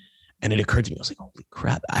 and it occurred to me, I was like, holy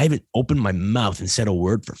crap, I haven't opened my mouth and said a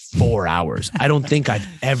word for 4 hours. I don't think I've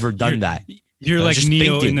ever done that. You're like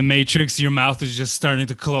Neo in the Matrix. Your mouth is just starting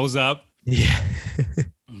to close up. Yeah.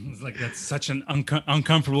 It's like, that's such an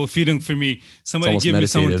uncomfortable feeling for me. Somebody give me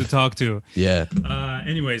someone to talk to. Yeah.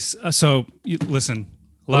 Anyways, so listen.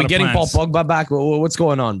 Are we getting Paul Pogba back? What's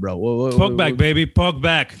going on, bro? Pogba, baby. Pogba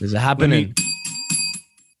back. Is it happening?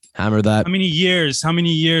 Hammer that. How many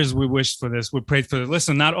years we wished for this? We prayed for this.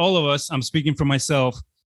 Listen, not all of us. I'm speaking for myself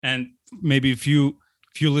and maybe a few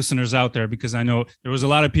listeners out there, because I know there was a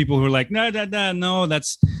lot of people who were like, no,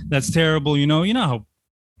 that's terrible. You know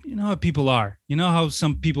how people are. You know how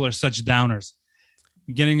some people are such downers.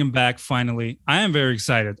 Getting him back finally. I am very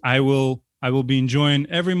excited. I will be enjoying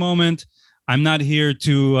every moment. I'm not here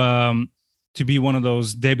to be one of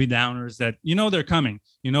those Debbie Downers that they're coming.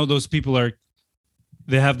 Those people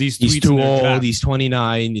they have these tweets. He's too old. He's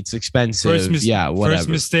 29. It's expensive. Whatever. First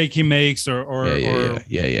mistake he makes, or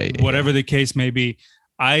whatever the case may be.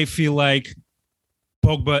 I feel like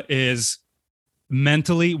Pogba is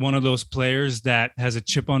mentally one of those players that has a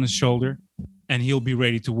chip on his shoulder, and he'll be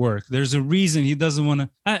ready to work. There's a reason he doesn't want to.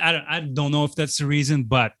 I don't know if that's the reason,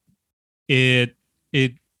 but it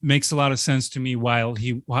makes a lot of sense to me why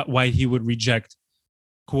he would reject,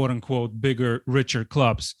 quote unquote, bigger, richer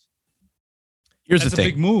clubs. Here's the thing. That's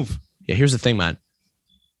a big move. Yeah, here's the thing, man.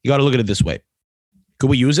 You got to look at it this way. Could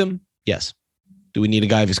we use him? Yes. Do we need a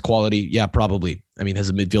guy of his quality? Yeah, probably. I mean, has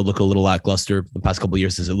the midfield looked a little lackluster the past couple of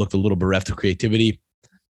years? Has it looked a little bereft of creativity?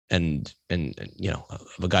 And of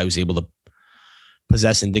a guy who's able to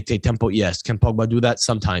possess and dictate tempo? Yes. Can Pogba do that?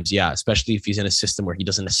 Sometimes, yeah. Especially if he's in a system where he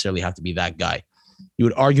doesn't necessarily have to be that guy. You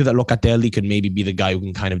would argue that Locatelli could maybe be the guy who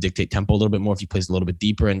can kind of dictate tempo a little bit more if he plays a little bit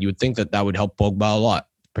deeper. And you would think that would help Pogba a lot,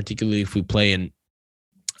 particularly if we play in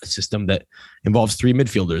a system that involves three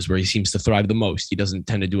midfielders where he seems to thrive the most. He doesn't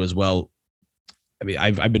tend to do as well. I mean,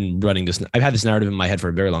 I've been running this. I've had this narrative in my head for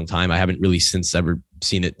a very long time. I haven't really since ever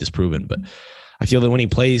seen it disproven, but I feel that when he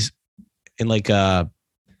plays in like a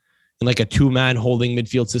 2-man holding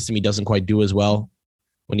midfield system, he doesn't quite do as well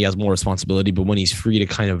when he has more responsibility. But when he's free to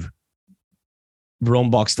kind of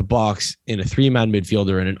roam box to box in a 3-man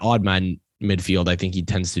midfielder and an odd man midfield, I think he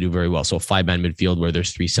tends to do very well. So a 5-man midfield where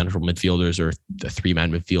there's 3 central midfielders, or a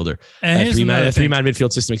 3-man midfielder, a 3-man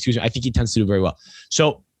midfield system. Excuse me. I think he tends to do very well.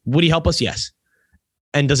 So would he help us? Yes.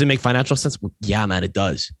 And does it make financial sense? Well, yeah, man, it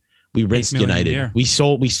does. We rinsed United. We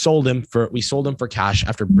sold him for cash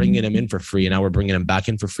after bringing him in for free, and now we're bringing him back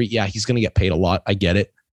in for free. Yeah, he's going to get paid a lot. I get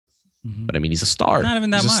it. Mm-hmm. But I mean, he's a star. Not even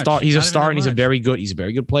that much. He's a star, and he's a very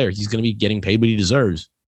good player. He's going to be getting paid what he deserves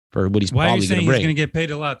for what he's probably going to bring. Why are you saying he's going to get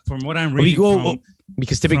paid a lot? From what I'm reading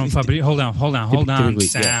because typically, hold on,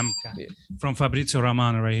 Sam. Yeah. From Fabrizio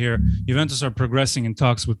Romano right here, Juventus are progressing in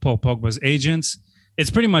talks with Paul Pogba's agents. It's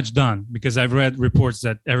pretty much done because I've read reports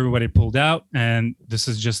that everybody pulled out, and this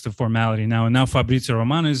is just a formality now. And now Fabrizio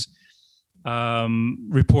Romano is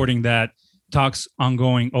reporting that talks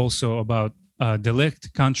ongoing also about De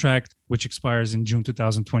Ligt contract, which expires in June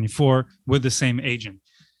 2024 with the same agent.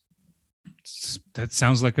 That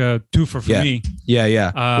sounds like a twofer for me.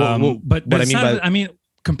 Yeah. But I mean,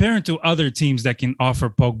 comparing to other teams that can offer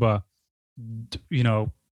Pogba,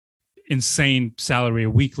 insane salary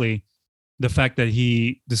weekly, the fact that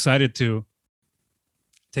he decided to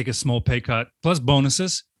take a small pay cut plus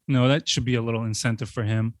bonuses, that should be a little incentive for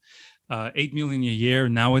him. 8 million a year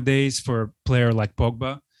nowadays for a player like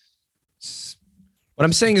Pogba. What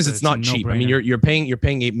I'm saying is it's not cheap. I mean, you're paying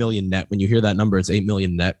 8 million net. When you hear that number, it's 8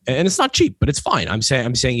 million net, and it's not cheap, but it's fine. I'm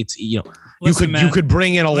saying it's you could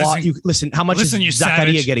bring in a lot. How much is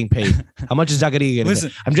Zakaria getting paid? How much is Zakaria getting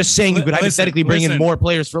paid? I'm just saying you could hypothetically bring in more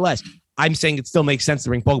players for less. I'm saying it still makes sense to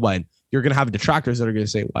bring Pogba in. You're going to have detractors that are going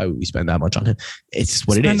to say, why would we spend that much on him? It's just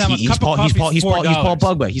what it is. He's Paul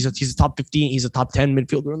Pogba. He's a top 15. He's a top 10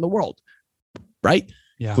 midfielder in the world. Right?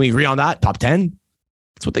 Yeah. Can we agree on that? Top 10?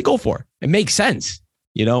 That's what they go for. It makes sense.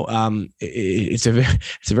 It's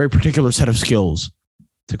a very particular set of skills,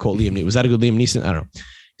 to quote Liam Neeson. Was that a good Liam Neeson? I don't know.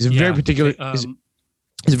 He's a very particular,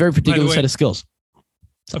 he's a very particular set of skills.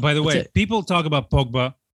 By the way, people talk about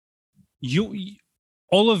Pogba.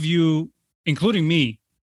 All of you, including me,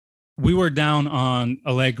 we were down on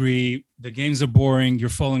Allegri. The games are boring. You're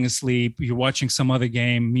falling asleep. You're watching some other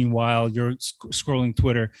game. Meanwhile, you're scrolling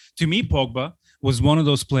Twitter. To me, Pogba was one of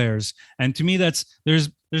those players. And to me, there's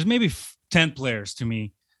maybe 10 players to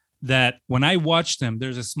me that when I watch them,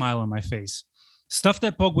 there's a smile on my face. Stuff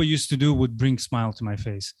that Pogba used to do would bring smile to my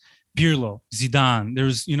face. Pirlo, Zidane.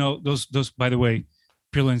 There's, those, by the way,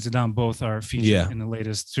 Pirlo and Zidane both are featured in the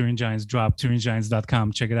latest Turin Giants drop,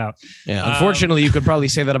 turingiants.com. Check it out. Yeah, unfortunately, you could probably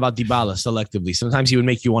say that about Dybala selectively. Sometimes he would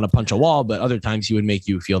make you want to punch a wall, but other times he would make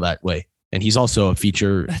you feel that way. And he's also a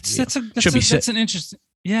feature. That's an interesting.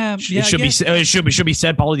 Yeah, it should be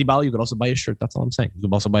said. Paulo Dybala. You could also buy a shirt. That's all I'm saying. You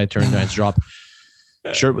could also buy a Turin Giants drop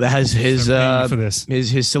shirt that has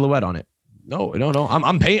his silhouette on it. No.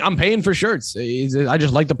 I'm paying for shirts. I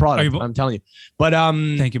just like the product. I'm telling you. But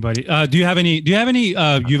thank you, buddy. Do you have any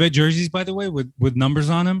Juve jerseys, by the way, with numbers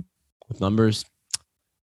on them? With numbers,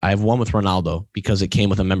 I have one with Ronaldo because it came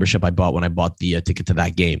with a membership I bought when I bought the ticket to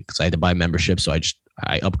that game because I had to buy a membership. So I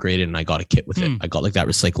upgraded and I got a kit with it. I got like that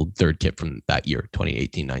recycled third kit from that year,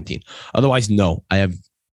 2018-19. Otherwise, no, I have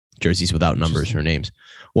jerseys without numbers or names.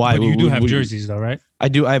 Why? But you do have jerseys though, right? I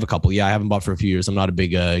do. I have a couple. Yeah, I haven't bought for a few years. I'm not a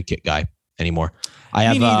big kit guy anymore.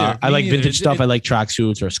 I like vintage stuff. I like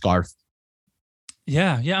tracksuits or a scarf.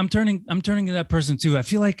 Yeah. I'm turning to that person too. I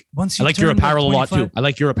feel like once you I like your apparel a lot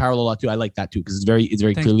too. I like that too because it's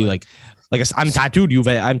very clearly like I'm tattooed Juve.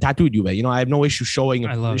 I have no issue showing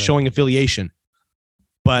affiliation,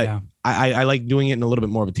 but I like doing it in a little bit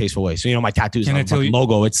more of a tasteful way. So my tattoos, my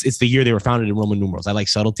logo. It's the year they were founded in Roman numerals. I like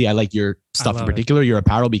subtlety. I like your stuff in particular, your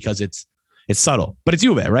apparel because it's subtle, but it's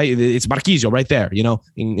Juve, right? It's Marchisio right there,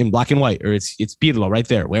 in black and white, or it's Pirlo right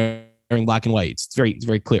there wearing black and white. It's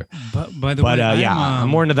very clear. But by the way, I'm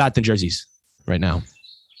more into that than jerseys right now.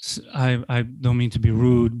 I don't mean to be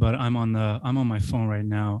rude, but I'm on my phone right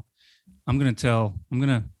now. I'm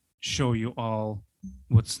gonna show you all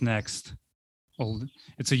what's next.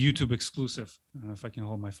 It's a YouTube exclusive. I don't know if I can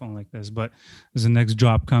hold my phone like this, but there's a next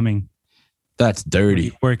drop coming. That's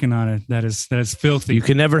dirty. Working on it. That is filthy. You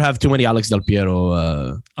can never have too many Alex Del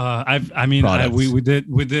Piero. We did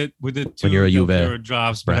two when you're a Juve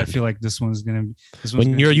drops, but I feel like this one's gonna.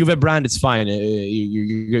 When you're a Juve brand, it's fine.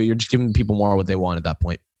 You're just giving people more what they want at that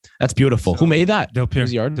point. That's beautiful. So, who made that? Del Piero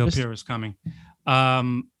is coming.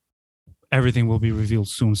 everything will be revealed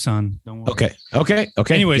soon, son. Don't worry. Okay.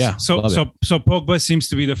 Anyways, Yeah, so Pogba seems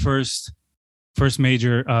to be the first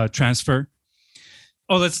major transfer.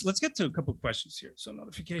 Oh, let's get to a couple of questions here. So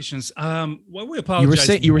notifications. Well, we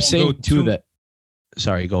apologize. You were saying too that.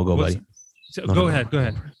 Sorry, go, buddy. Go ahead.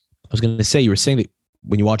 I was going to say, you were saying that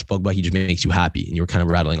when you watch Pogba, he just makes you happy, and you were kind of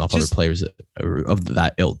rattling off other players of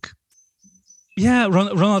that ilk. Yeah,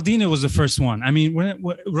 Ronaldinho was the first one. I mean, when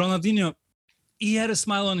Ronaldinho, he had a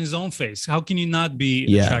smile on his own face. How can you not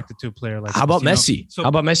be attracted to a player like that? How about Messi? How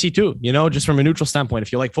about Messi too? Just from a neutral standpoint,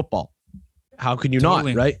 if you like football, how can you not,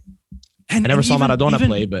 right? I never saw Maradona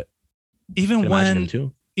play, but even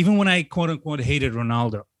when I quote unquote hated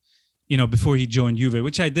Ronaldo, before he joined Juve,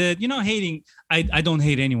 which I did, hating, I don't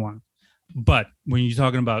hate anyone. But when you're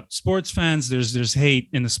talking about sports fans, there's hate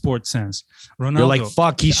in the sports sense. Ronaldo, you're like,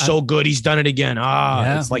 fuck, he's so good, he's done it again.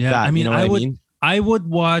 It's like that. I mean, I would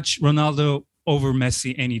watch Ronaldo over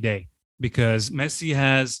Messi any day, because Messi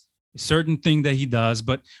has a certain thing that he does,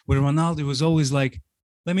 but with Ronaldo, it was always like,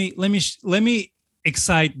 let me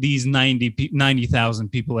excite these 90,000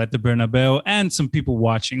 people at the Bernabeu and some people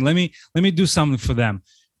watching. Let me do something for them.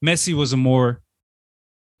 Messi was it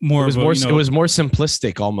was more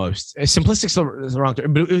simplistic almost. Simplistic is the wrong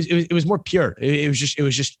term, but it was more pure. It was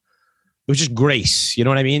just grace. You know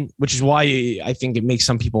what I mean? Which is why I think it makes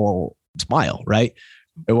some people smile, right?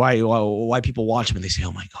 Why people watch him and they say,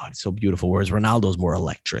 "Oh my God, it's so beautiful." Whereas Ronaldo's more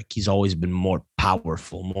electric. He's always been more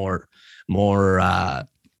powerful, more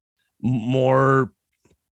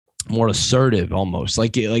assertive, almost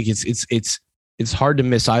like it's hard to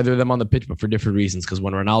miss either of them on the pitch, but for different reasons. Because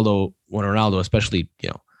when Ronaldo, especially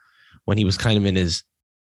when he was kind of in his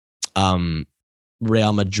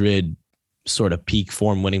Real Madrid sort of peak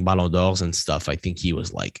form, winning Ballon d'Ors and stuff, I think he was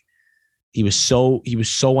so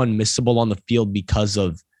unmissable on the field because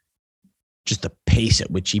of just the pace at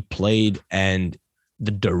which he played and the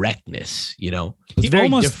directness. It's very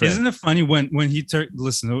different. Isn't it funny when he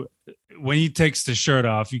when he takes the shirt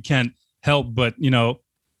off, you can't help but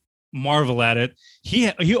marvel at it. He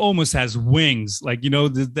almost has wings, like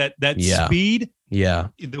that speed. Yeah.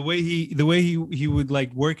 The way he would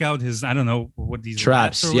like work out his, I don't know what these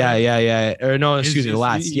traps. Yeah. Or no, excuse me,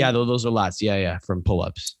 lats. Yeah, those are lats. Yeah. From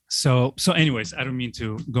pull-ups. So anyways, I don't mean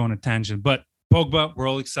to go on a tangent, but Pogba, we're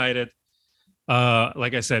all excited.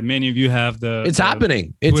 Like I said, many of you have It's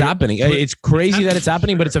happening. It's happening. It's crazy that it's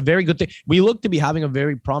happening, but it's a very good thing. We look to be having a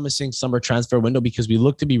very promising summer transfer window because we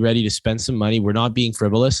look to be ready to spend some money. We're not being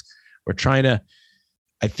frivolous. We're trying to,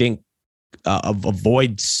 I think,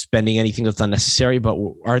 avoid spending anything that's unnecessary, but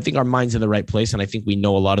I think our mind's in the right place. And I think we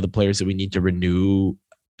know a lot of the players that we need to renew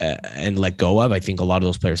and let go of. I think a lot of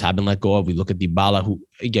those players have been let go of. We look at Dybala, who,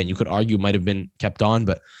 again, you could argue might have been kept on,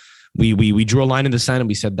 but we drew a line in the sand and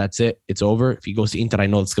we said, that's it. It's over. If he goes to Inter, I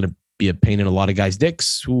know it's going to be a pain in a lot of guys'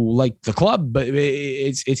 dicks who like the club, but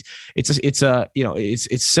it's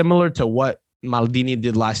similar to what Maldini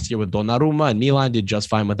did last year with Donnarumma, and Milan did just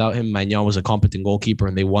fine without him. Maignan was a competent goalkeeper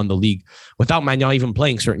and they won the league without Maignan even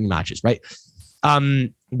playing certain matches, right?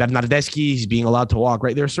 Bernardeschi, he's being allowed to walk,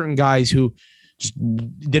 right? There are certain guys who just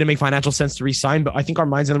didn't make financial sense to re-sign, but I think our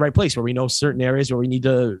mind's in the right place where we know certain areas where we need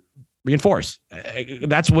to reinforce.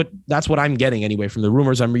 That's what I'm getting anyway from the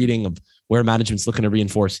rumors I'm reading of where management's looking to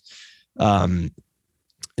reinforce in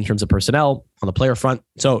terms of personnel on the player front.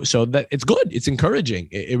 So that it's good. It's encouraging.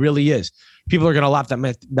 It really is. People are going to laugh that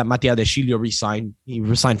Mattia De Sciglio resigned. He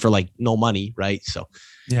resigned for like no money, right? So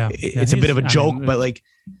it's a bit of a joke, but like,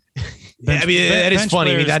 it is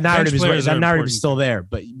funny. Players, that narrative is still there,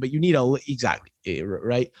 but you need exactly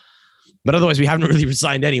right. But otherwise, we haven't really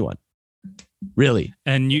resigned anyone, really.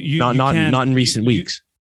 And you not in recent weeks.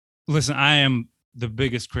 Listen, I am the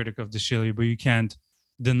biggest critic of De Sciglio, but you can't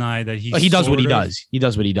deny that he does what he does. He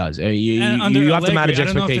does what he does. You have to manage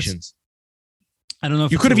expectations. I don't know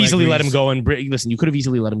if you could have easily let him go and listen. You could have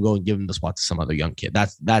easily let him go and give him the spot to some other young kid.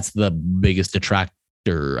 That's the biggest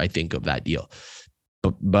detractor, I think, of that deal.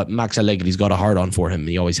 But Max Allegri's got a hard on for him.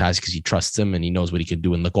 He always has because he trusts him and he knows what he could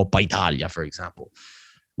do in the Coppa Italia, for example.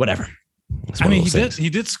 Whatever. I mean,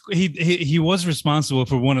 he was responsible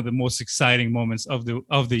for one of the most exciting moments of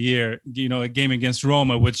the year. A game against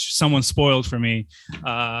Roma, which someone spoiled for me.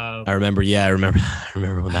 I remember. Yeah, I remember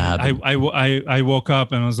when that happened. I woke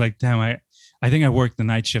up and I was like, damn, I think I worked the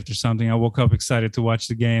night shift or something. I woke up excited to watch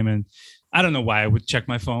the game, and I don't know why I would check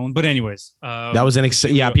my phone, but anyways, that was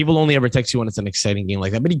people only ever text you when it's an exciting game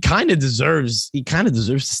like that, but he kind of deserves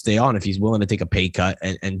to stay on if he's willing to take a pay cut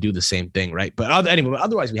and do the same thing. Right. But anyway,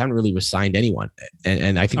 otherwise we haven't really resigned anyone.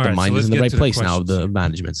 And I think the mind is in the right place now of the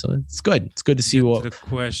management. So it's good. It's good to see what the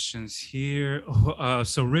questions here.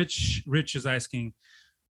 So Rich is asking,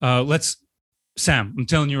 Sam, I'm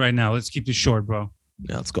telling you right now, let's keep this short, bro.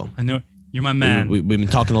 Yeah, let's go. I know you're my man. We've been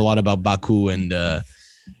talking a lot about Baku and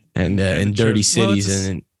dirty cities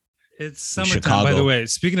and it's summertime, Chicago. by the way.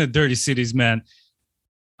 Speaking of dirty cities, man,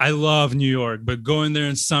 I love New York, but going there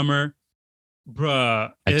in summer,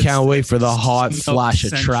 bruh. I can't wait for the hot flash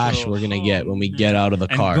of trash we're gonna get when we get out of the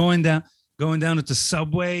car. Going down at the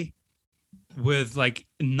subway with like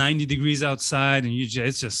 90 degrees outside, and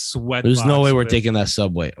it's just sweat. There's no way we're taking that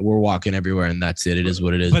subway. We're walking everywhere, and that's it. It is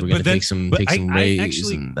what it is. We're gonna take some rays,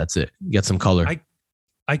 and that's it. Get some color.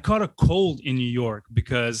 I caught a cold in New York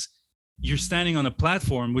because you're standing on a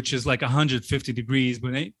platform which is like 150 degrees,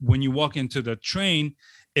 but when you walk into the train,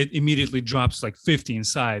 it immediately drops like 50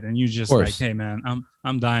 inside, and you just like, hey man,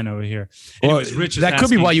 I'm dying over here. Anyways, Rich is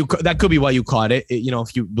could be why you caught it. You know,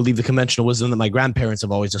 if you believe the conventional wisdom that my grandparents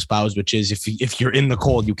have always espoused, which is if you're in the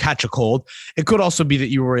cold, you catch a cold. It could also be that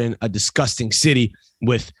you were in a disgusting city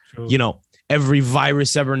with, you know, every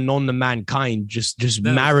virus ever known to mankind just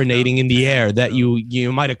marinating in the air, that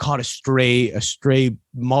you might have caught a stray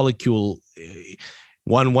molecule,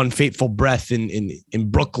 one fateful breath in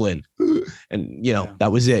Brooklyn, and you know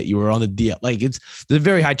that was it. You were on the deal. Like there's a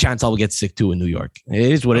very high chance I'll get sick too in New York.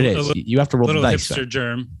 It is what it is. You have to roll the dice.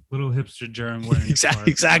 Little hipster germ.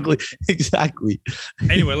 Exactly.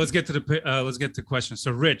 Anyway, let's get to questions.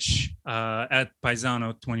 So Rich at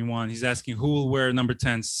Paisano 21, he's asking who will wear number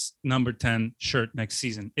 10 shirt next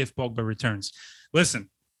season if Pogba returns. Listen,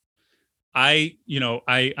 I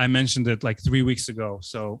mentioned it like 3 weeks ago,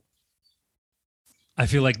 so I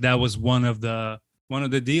feel like that was one of the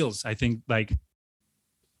deals. I think like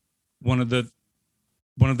one of the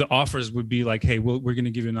offers would be like, hey, we're going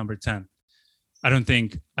to give you number 10. I don't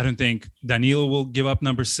think Danilo will give up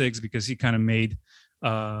number 6 because he kind of made.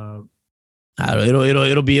 It'll be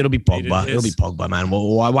Pogba. It'll be Pogba, man.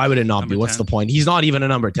 Well, why would it not be? What's 10? The point? He's not even a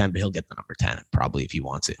number 10, but he'll get the number 10 probably if he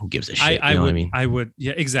wants it. Who gives a shit? I would.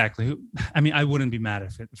 Yeah, exactly. I mean, I wouldn't be mad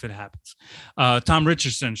if it happens. Tom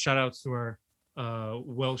Richardson, shout out to our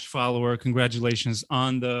Welsh follower. Congratulations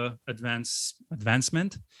on the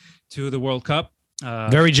advancement to the World Cup.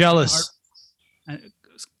 Very jealous.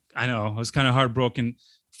 I know. I was kind of heartbroken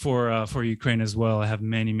for Ukraine as well. I have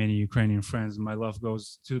many Ukrainian friends. My love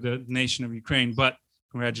goes to the nation of Ukraine. But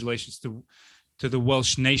congratulations to the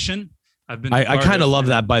Welsh nation. I kind of love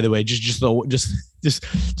that, by the way. Just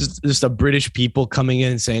the British people coming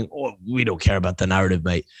in and saying, "Oh, we don't care about the narrative,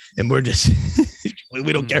 mate," and we're just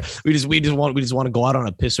we don't care. We just want to go out on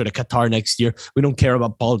a pisser to Qatar next year. We don't care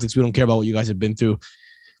about politics. We don't care about what you guys have been through.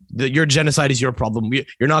 Your genocide is your problem.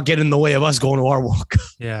 You're not getting in the way of us going to our walk.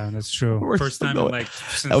 Yeah, that's true. First time in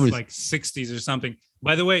since 60s or something.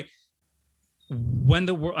 By the way, when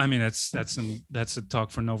the world, I mean, that's a talk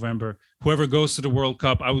for November. Whoever goes to the World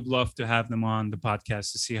Cup, I would love to have them on the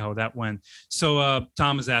podcast to see how that went. So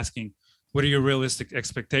Tom is asking, what are your realistic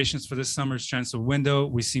expectations for this summer's transfer window?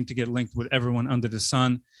 We seem to get linked with everyone under the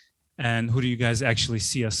sun. And who do you guys actually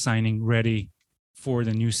see us signing ready for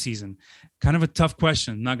the new season? Kind of a tough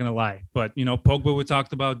question, not going to lie. But, you know, Pogba we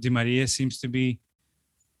talked about. Di Maria seems to be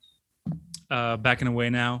backing away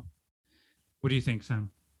now. What do you think,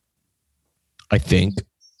 Sam? I think,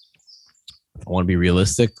 if I want to be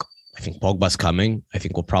realistic, I think Pogba's coming. I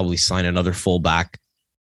think we'll probably sign another fullback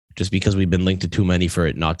just because we've been linked to too many for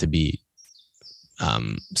it not to be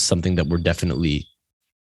something that we're definitely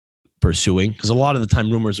pursuing. Because a lot of the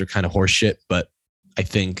time rumors are kind of horseshit. But I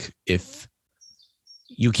think if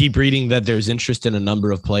you keep reading that there's interest in a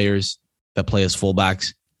number of players that play as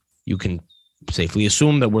fullbacks, you can safely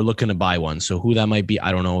assume that we're looking to buy one. So who that might be,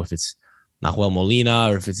 I don't know if it's Nahuel Molina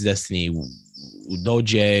or if it's Destiny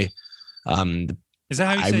Udogie. Is that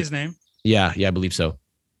how you say his name? Yeah, I believe so.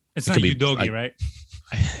 It's not Udogie, right?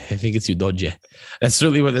 I think it's Udogie. That's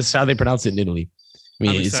certainly that's how they pronounce it in Italy. I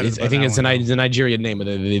mean, I think it's a Nigerian name, but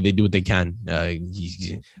they do what they can.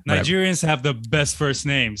 Nigerians have the best first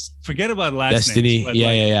names. Forget about last names. Destiny,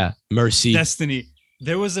 yeah. Mercy. Destiny.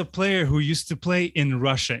 There was a player who used to play in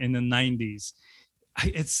Russia in the 90s.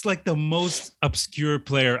 It's like the most obscure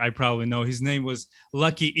player I probably know. His name was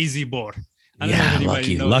Lucky Izibor.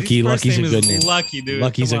 Lucky's a good name. Lucky, dude.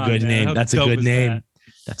 Lucky's a good name. That's a good name.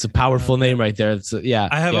 That's a powerful name right there.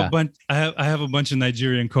 I have a bunch of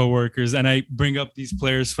Nigerian coworkers, and I bring up these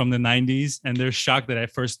players from the 90s, and they're shocked that I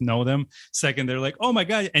first know them. Second, they're like, "Oh my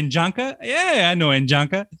god, Njanka? Yeah, I know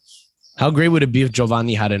Njanka." How great would it be if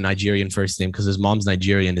Giovanni had a Nigerian first name because his mom's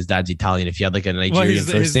Nigerian, his dad's Italian? If he had like a Nigerian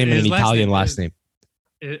first name and an Italian last name.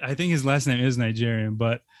 I think his last name is Nigerian,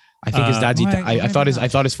 but I think his dad's. I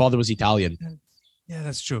thought his father was Italian. Yeah,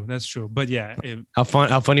 that's true. But yeah, how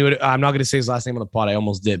funny would it? I'm not going to say his last name on the pod. I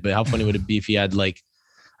almost did, but how funny would it be if he had like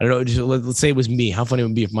I don't know. Just let's say it was me. How funny it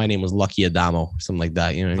would be if my name was Lucky Adamo or something like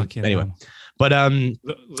that. You know. Lucky anyway, Adamo. But I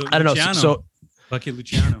don't know. So Lucky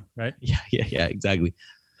Luciano, right? Yeah, exactly.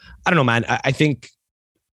 I don't know, man. I think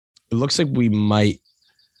it looks like we might.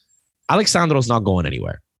 Alexandro's not going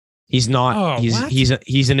anywhere. He's not.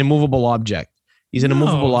 He's an immovable object. He's an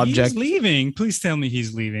immovable object. He's leaving. Please tell me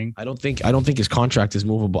he's leaving. I don't think his contract is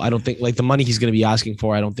movable. I don't think like the money he's going to be asking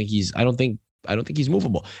for. I don't think he's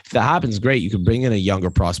movable. If that happens, great. You could bring in a younger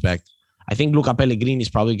prospect. I think Luca Pellegrini is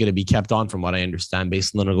probably going to be kept on, from what I understand,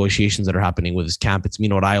 based on the negotiations that are happening with his camp. It's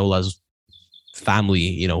Mino Raiola's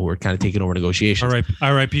family, who are kind of taking over negotiations.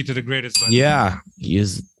 R.I.P. to the greatest. Yeah, he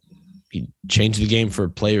changed the game for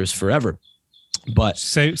players forever. But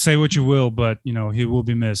say what you will, but he will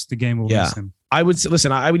be missed. The game will miss him. I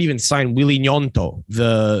would even sign Willy Gnonto,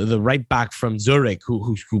 the right back from Zurich,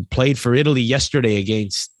 who played for Italy yesterday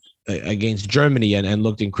against Germany and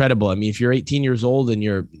looked incredible. I mean, if you're 18 years old and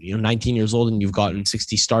you're 19 years old and you've gotten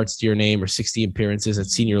 60 starts to your name or 60 appearances at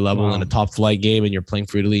senior level in a top flight game and you're playing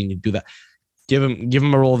for Italy and you do that, give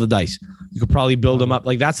him a roll of the dice. You could probably build him up.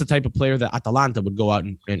 Like, that's the type of player that Atalanta would go out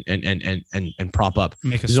and prop up.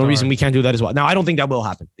 There's no reason we can't do that as well. Now, I don't think that will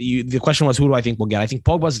happen. The question was, who do I think we'll get? I think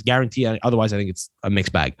Pogba's guaranteed. Otherwise, I think it's a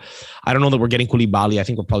mixed bag. I don't know that we're getting Koulibaly. I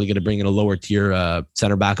think we're probably going to bring in a lower tier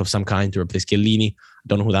center back of some kind to replace Chiellini.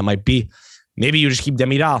 Don't know who that might be. Maybe you just keep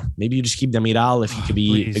Demiral. If you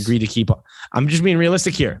could agree to keep. I'm just being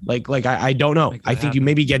realistic here. Like I don't know. I think you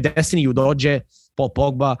maybe get Destiny, Udogie, Paul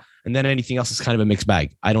Pogba, and then anything else is kind of a mixed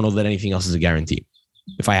bag. I don't know that anything else is a guarantee.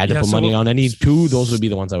 If I had to put money on any two, those would be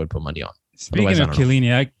the ones I would put money on. Speaking of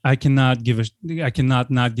Chiellini, I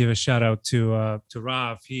cannot not give a shout out to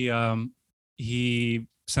Rav. He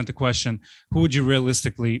sent a question: who would you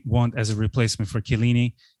realistically want as a replacement for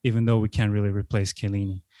Chiellini? Even though we can't really replace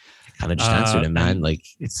Chiellini. Kind of just answered it, man. Like,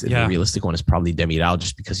 the realistic one is probably Demiral,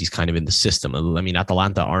 just because he's kind of in the system. I mean,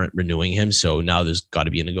 Atalanta aren't renewing him, so now there's got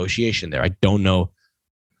to be a negotiation there. I don't know.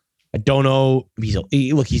 He's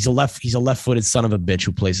a left-footed son of a bitch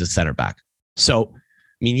who plays as center back. So, I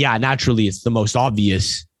mean, yeah, naturally, it's the most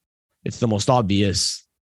obvious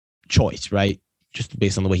choice, right? Just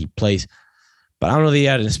based on the way he plays. But I don't know that he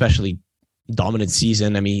had an especially dominant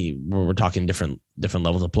season. I mean, we're talking different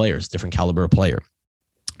levels of players, different caliber of player.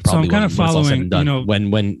 Probably so I'm kind of following,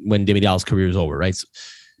 when Demiral's career is over, right?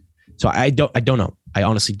 So I don't know. I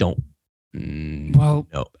honestly don't. Well,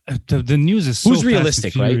 no. The news is so who's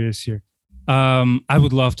realistic, right? Here. I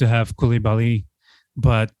would love to have Koulibaly,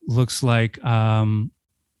 but looks like I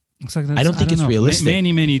don't think it's realistic.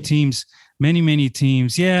 Many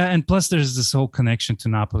teams. Yeah, and plus there's this whole connection to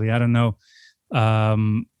Napoli. I don't know.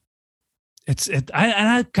 I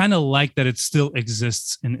kind of like that it still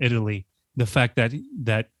exists in Italy. The fact that,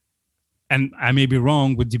 and I may be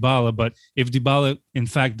wrong with Dybala, but if Dybala in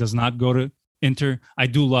fact does not go to Inter, I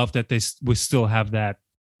do love that we still have that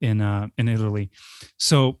in Italy.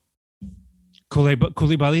 So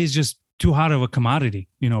Koulibaly is just too hot of a commodity.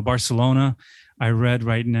 Barcelona, I read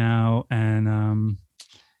right now, and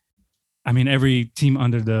I mean, every team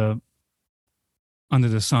under the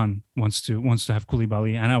sun wants to have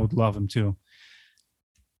Koulibaly, and I would love him too.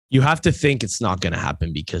 You have to think it's not going to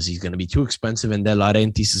happen because he's going to be too expensive, and De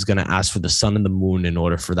Laurentiis is going to ask for the sun and the moon in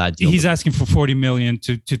order for that deal. He's asking for 40 million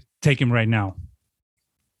to take him right now.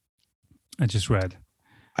 I just read.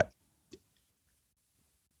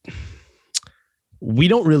 We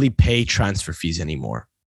don't really pay transfer fees anymore.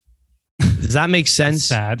 Does that make sense?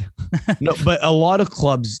 Sad. No, but a lot of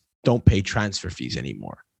clubs don't pay transfer fees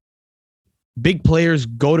anymore. Big players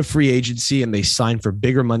go to free agency and they sign for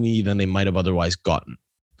bigger money than they might have otherwise gotten.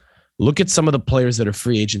 Look at some of the players that are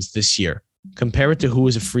free agents this year. Compare it to who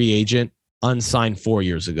was a free agent unsigned 4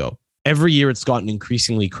 years ago. Every year it's gotten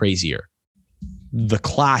increasingly crazier. The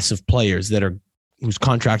class of players whose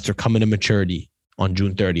contracts are coming to maturity on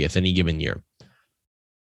June 30th any given year.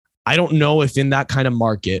 I don't know if in that kind of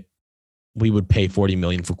market we would pay 40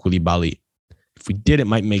 million for Koulibaly. If we did, it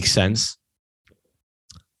might make sense.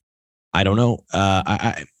 I don't know.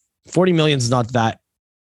 40 million is not that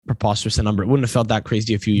preposterous a number. It wouldn't have felt that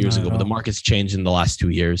crazy a few years ago, but the market's changed in the last 2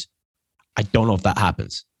 years. I don't know if that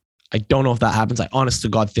happens. I honest to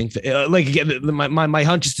God think that, my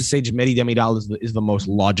hunch is to say Mehdi Demiral is the most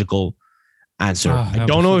logical answer. I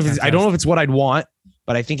don't know if it's what I'd want,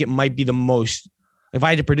 but I think it might be the most. If I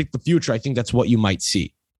had to predict the future, I think that's what you might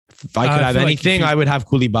see. If I could have anything, I would have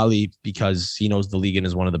Koulibaly because he knows the league and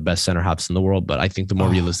is one of the best center halves in the world. But I think the more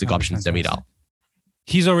realistic option is Demiral.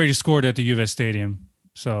 He's already scored at the Juve Stadium,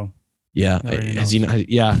 so yeah,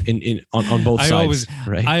 on both sides.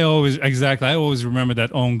 I always remember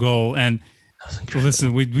that own goal, and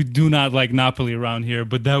Listen, we do not like Napoli around here,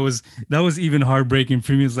 but that was even heartbreaking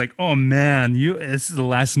for me. It's like, oh man, it's the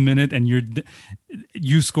last minute and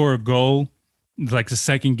you score a goal, like the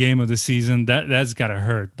second game of the season. That's gotta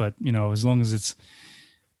hurt. But as long as it's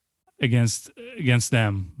against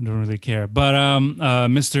them, I don't really care. But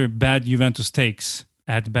Mr. Bad Juventus takes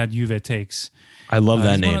at Bad Juve takes. I love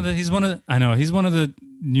that name. He's one of the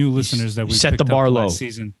new listeners that we set the bar low last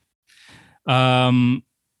season.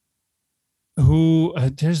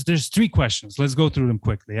 There's 3 questions. Let's go through them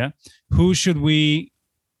quickly. Yeah. Who should we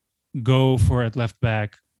go for at left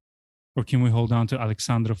back, or can we hold on to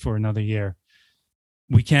Alexandro for another year?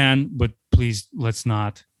 We can, but please let's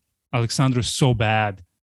not. Alexandro's so bad.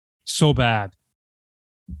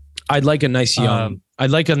 I'd like a nice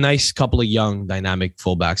I'd like a nice couple of young dynamic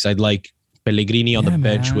fullbacks. I'd like Pellegrini on the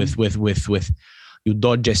bench with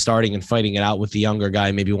Udogie starting and fighting it out with the younger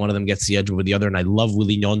guy. Maybe one of them gets the edge over the other. And I love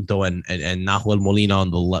Willy Gnonto and Nahuel Molina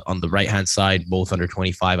on the right hand side, both under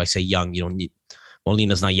 25. I say young. You don't need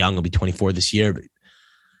Molina's not young; he'll be 24 this year.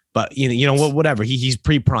 But whatever. He's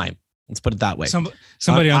pre-prime. Let's put it that way.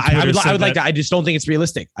 Somebody on Twitter I would like to. I just don't think it's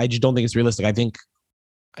realistic. I think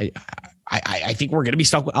I think we're going to be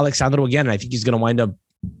stuck with Alexandro again. And I think he's going to wind up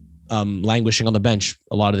languishing on the bench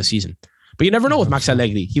a lot of the season. But you never know with Max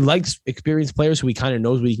Allegri. He likes experienced players who he kind of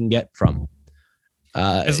knows what he can get from.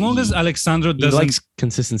 As long as Alexandro doesn't... He likes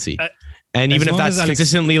consistency. And even if that's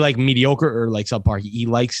consistently like mediocre or like subpar, he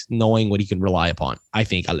likes knowing what he can rely upon. I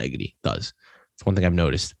think Allegri does. It's one thing I've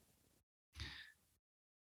noticed.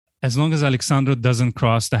 As long as Alexandro doesn't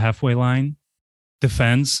cross the halfway line,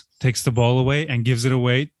 defends, takes the ball away and gives it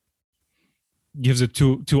away, gives it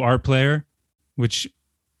to our player, which...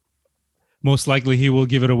 most likely he will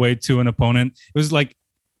give it away to an opponent. It was like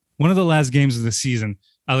one of the last games of the season.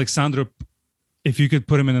 Alexandro, if you could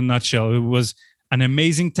put him in a nutshell, it was an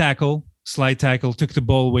amazing tackle, slide tackle, took the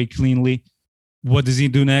ball away cleanly. What does he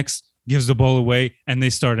do next? Gives the ball away, and they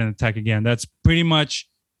start an attack again. That's pretty much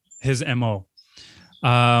his MO.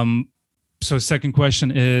 So second question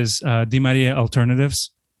is Di Maria alternatives.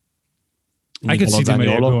 I could see Di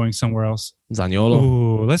Maria going somewhere else. Zaniolo.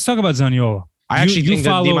 Ooh, let's talk about Zaniolo. I actually think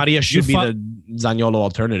that Di Maria should be the Zaniolo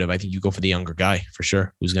alternative. I think you go for the younger guy for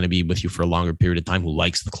sure, who's going to be with you for a longer period of time, who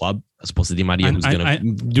likes the club, as opposed to Di Maria, who's going to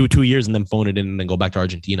do 2 years and then phone it in and then go back to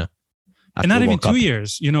Argentina. And not even 2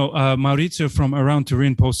 years. Maurizio from Around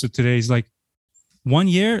Turin posted today. He's like, 1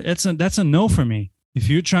 year. That's a no for me. If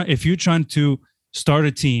you're trying to start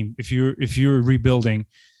a team, if you're rebuilding,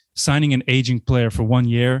 signing an aging player for 1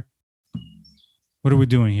 year, what are we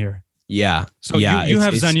doing here? Yeah. So you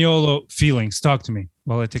have Zaniolo feelings. Talk to me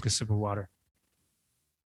while I take a sip of water.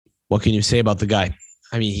 What can you say about the guy?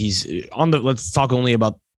 I mean, he's on the. Let's talk only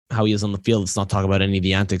about how he is on the field. Let's not talk about any of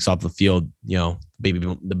the antics off the field.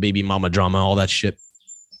 The baby mama drama, all that shit.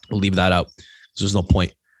 We'll leave that out. There's no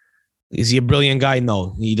point. Is he a brilliant guy?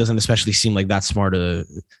 No, he doesn't especially seem like that smart a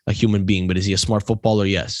human being. But is he a smart footballer?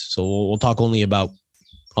 Yes. So we'll talk only about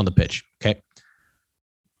on the pitch. Okay.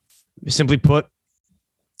 Simply put,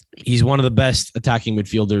 he's one of the best attacking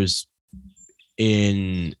midfielders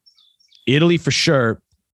in Italy for sure.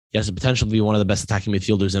 He has the potential to be one of the best attacking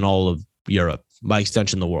midfielders in all of Europe, by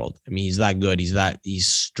extension, the world. I mean, he's that good. He's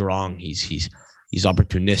strong. He's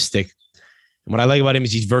opportunistic. And what I like about him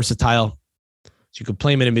is he's versatile. So you could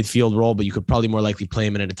play him in a midfield role, but you could probably more likely play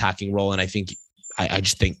him in an attacking role. And I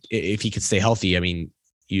just think if he could stay healthy, I mean,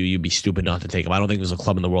 you'd be stupid not to take him. I don't think there's a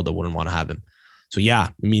club in the world that wouldn't want to have him. So yeah,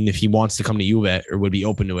 I mean, if he wants to come to Juve or would be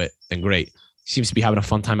open to it, then great. He seems to be having a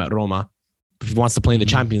fun time at Roma. If he wants to play in the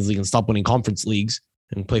Champions League and stop winning conference leagues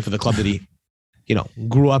and play for the club that he,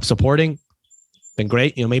 grew up supporting, then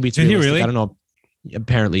great. Maybe it's realistic. Really? I don't know.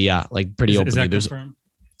 Apparently, yeah, like pretty openly.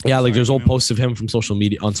 There's old posts of him from social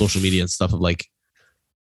media and stuff of like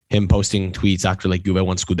him posting tweets after like Juve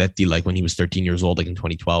won Scudetti, like when he was 13 years old, like in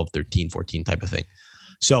 2012, 13, 14 type of thing.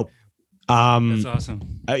 So. That's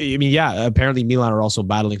awesome. I mean, yeah, apparently Milan are also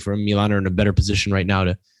battling for him. Milan are in a better position right now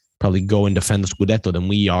to probably go and defend the Scudetto than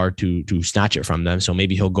we are to snatch it from them. So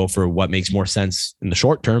maybe he'll go for what makes more sense in the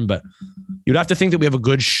short term, but you'd have to think that we have a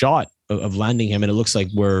good shot of landing him. And it looks like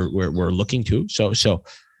we're looking to. So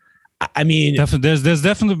I mean, there's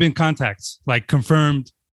definitely been contacts, like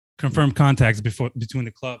confirmed contacts between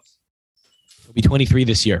the clubs. He'll be 23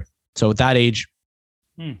 this year. So at that age,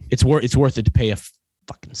 it's worth it to pay a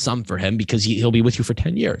fucking sum for him because he'll be with you for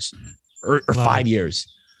 10 years or 5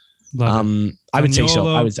 years. I would say so.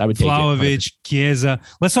 I would take Vlahovic, Chiesa.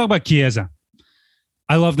 Let's talk about Chiesa.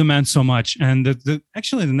 I love the man so much. And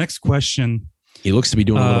actually the next question. He looks to be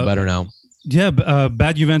doing a little better now.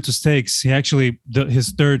 Bad Juventus takes. He actually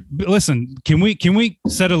his third. Listen, can we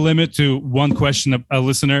set a limit to one question a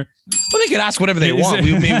listener? Well, they can ask whatever they want.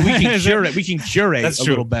 We can curate. We can curate that's a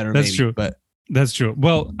true. little better. That's maybe, true. But that's true.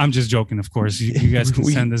 Well, I'm just joking. Of course, you guys can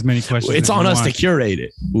send as many questions. It's on us to curate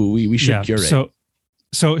it. We should curate.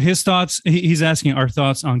 So his thoughts. He's asking our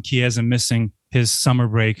thoughts on Chiesa missing his summer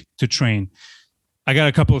break to train. I got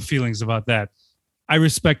a couple of feelings about that. I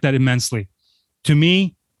respect that immensely. To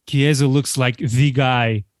me, Chiesa looks like the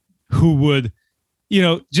guy who would,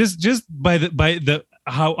 just by the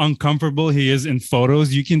how uncomfortable he is in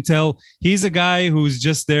photos, you can tell he's a guy who's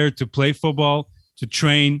just there to play football, to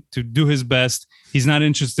train, to do his best. He's not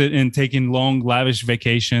interested in taking long, lavish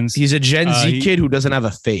vacations. He's a Gen Z kid who doesn't have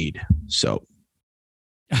a fade. So,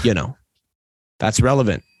 that's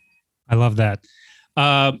relevant. I love that.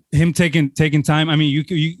 Him taking time. I mean,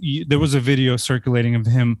 you there was a video circulating of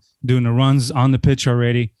him doing the runs on the pitch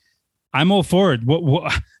already. I'm all for it.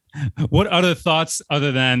 What other thoughts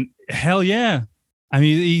other than hell yeah? I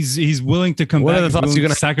mean, he's willing to come back. What other thoughts you're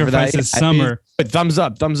going to sacrifice his summer? Thumbs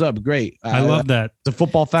up. Great. I love that. The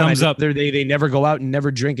football fan. Thumbs up. They never go out and never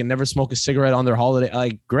drink and never smoke a cigarette on their holiday.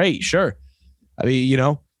 Like, great, sure. I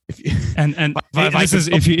mean,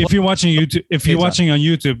 if you're watching YouTube, if you're watching on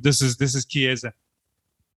YouTube, this is Chiesa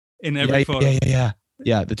in every photo. Yeah.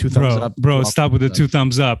 The two thumbs up. Bro, stop with the two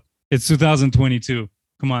thumbs up. It's 2022.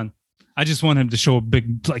 Come on. I just want him to show a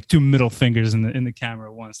big, like, two middle fingers in the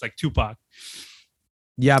camera once, like Tupac.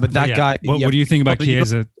 Yeah, but that guy. What do you think about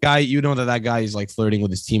Chiesa? That guy is like flirting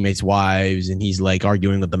with his teammates' wives, and he's like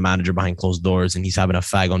arguing with the manager behind closed doors, and he's having a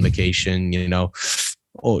fag on vacation.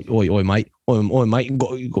 Oi, mate, go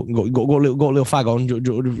little fag on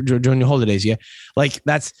during your holidays. Yeah, like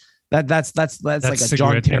that's like a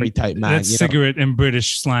John Terry type man. That's cigarette in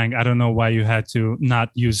British slang. I don't know why you had to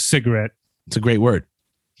not use cigarette. It's a great word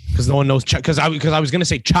because no one knows. Because I was gonna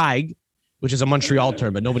say chag, which is a Montreal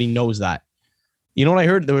term, but nobody knows that. You know what I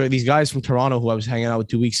heard? There were these guys from Toronto who I was hanging out with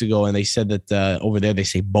 2 weeks ago, and they said that over there they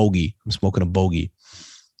say bogey. I'm smoking a bogey.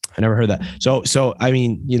 I never heard that. So I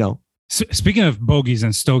mean, Speaking of bogeys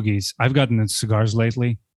and stogies, I've gotten into cigars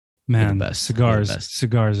lately. Man, cigars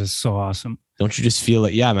is so awesome. Don't you just feel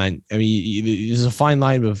it? Yeah, man. I mean, there's a fine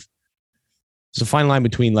line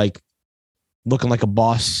between like looking like a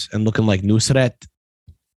boss and looking like Nusret,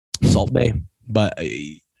 Salt Bay. But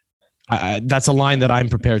that's a line that I'm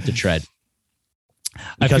prepared to tread.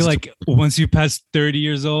 I feel like once you pass 30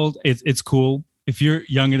 years old, it's cool. If you're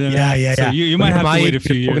younger than that, so you might have to wait a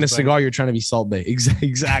few years. Smoking a cigar, you're trying to be Salt Bay.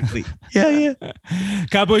 Exactly. Yeah.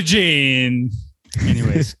 Cappuccino.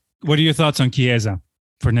 Anyways, what are your thoughts on Chiesa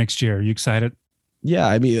for next year? Are you excited? Yeah,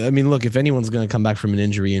 I mean, look, if anyone's going to come back from an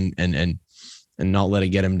injury and not let it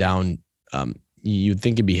get him down, you'd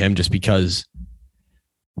think it'd be him, just because.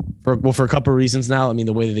 For a couple of reasons now. I mean,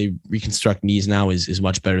 the way that they reconstruct knees now is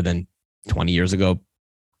much better than 20 years ago.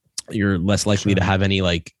 You're less likely to have any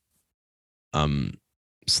like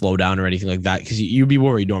slow down or anything like that, because you'd be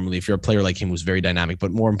worried normally if you're a player like him who's very dynamic.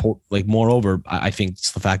 But moreover, I think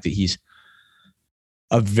it's the fact that he's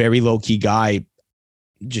a very low key guy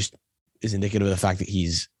just is indicative of the fact that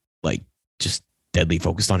he's like just deadly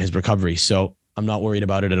focused on his recovery. So I'm not worried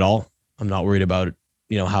about it at all. I'm not worried about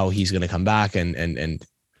how he's going to come back and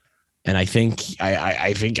I think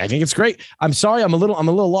it's great. I'm sorry, I'm a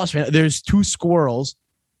little lost right now. There's two squirrels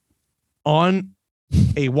on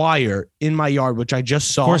a wire in my yard, which I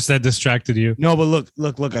just saw. Of course, that distracted you. No, but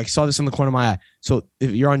look! I saw this in the corner of my eye. So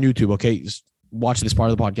if you're on YouTube, okay, just watch this part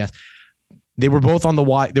of the podcast. They were both on the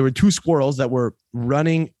wire. There were two squirrels that were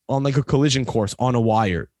running on like a collision course on a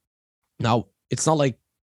wire. Now it's not like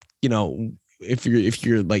if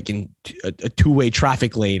you're like in a two-way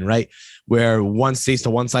traffic lane, right, where one stays to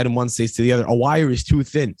one side and one stays to the other. A wire is too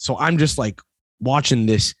thin. So I'm just like watching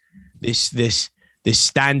this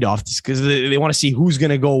standoff because they want to see who's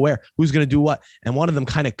going to go where, who's going to do what. And one of them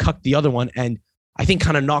kind of cucked the other one and I think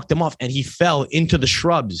kind of knocked him off, and he fell into the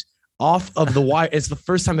shrubs off of the wire. It's the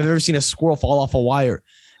first time I've ever seen a squirrel fall off a wire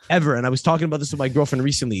ever. And I was talking about this with my girlfriend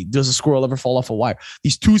recently. Does a squirrel ever fall off a wire?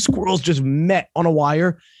 These two squirrels just met on a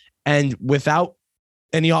wire, and without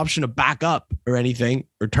any option to back up or anything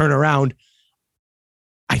or turn around,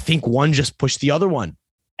 I think one just pushed the other one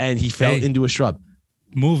and he fell into a shrub.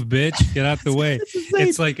 Move, bitch. Get out the way.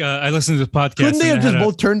 It's like I listened to the podcast. Couldn't they have just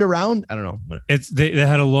both turned around? I don't know. They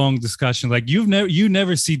had a long discussion. Like you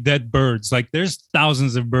never see dead birds. Like there's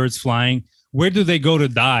thousands of birds flying. Where do they go to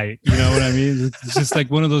die? You know what I mean? It's just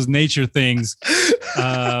like one of those nature things.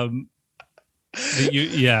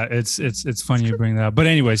 It's funny you bring that up. But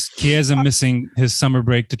anyways, Chiesa missing his summer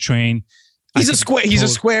break to train. He's a square. He's a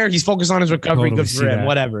square. He's focused on his recovery. Totally Good for him. that.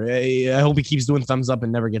 Whatever. I hope he keeps doing thumbs up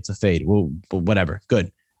and never gets a fade. Well, whatever.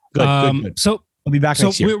 Good. So we'll be back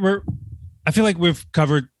next year. I feel like we've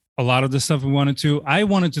covered a lot of the stuff we wanted to. I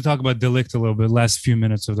wanted to talk about De Ligt a little bit last few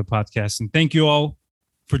minutes of the podcast. And thank you all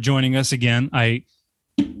for joining us again. I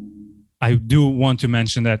do want to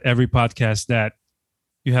mention that every podcast that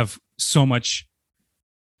you have so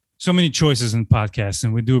many choices in podcasts,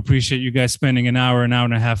 and we do appreciate you guys spending an hour and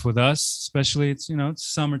a half with us. Especially it's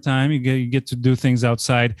summertime. You get to do things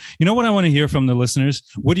outside. You know what I want to hear from the listeners?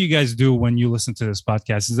 What do you guys do when you listen to this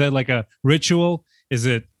podcast? Is that like a ritual? Is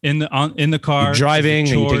it in the car? You're driving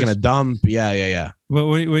and you're taking a dump? Yeah.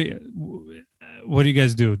 What do you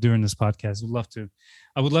guys do during this podcast?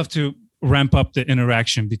 I would love to ramp up the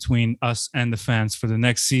interaction between us and the fans for the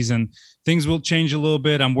next season. Things will change a little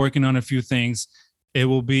bit. I'm working on a few things. It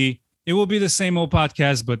will be the same old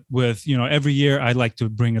podcast, but with, every year I like to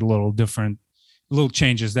bring it a little different, little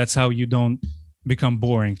changes. That's how you don't become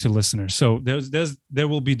boring to listeners. So there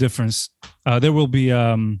will be difference. There will be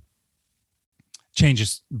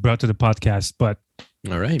changes brought to the podcast, but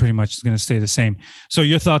all right, pretty much it's going to stay the same. So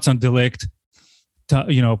your thoughts on De Ligt,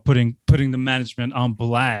 putting the management on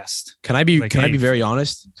blast. Can I be very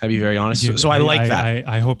honest? Can I be very honest? So I like that.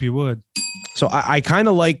 I hope you would. So I kind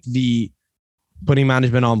of like the putting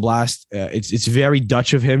management on blast. It's very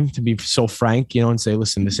Dutch of him to be so frank, and say,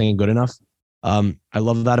 listen, this ain't good enough. I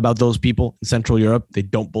love that about those people in Central Europe. They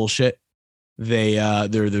don't bullshit. They're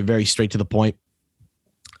very straight to the point.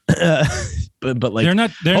 But like they're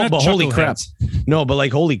not but holy crap. Heads. No, but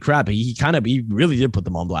like holy crap. He really did put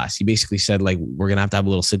them on blast. He basically said, like, we're gonna have to have a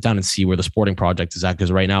little sit down and see where the sporting project is at,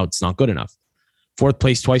 because right now it's not good enough. 4th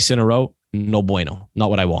place twice in a row, no bueno. Not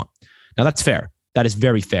what I want. Now that's fair. That is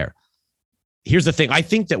very fair. Here's the thing. I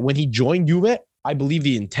think that when he joined Juve, I believe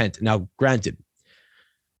the intent. Now, granted,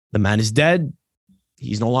 the man is dead.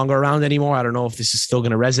 He's no longer around anymore. I don't know if this is still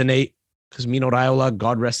going to resonate, because Mino Raiola,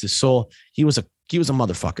 God rest his soul, he was a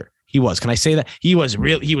motherfucker. He was. Can I say that? He was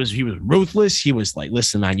real. He was ruthless. He was like,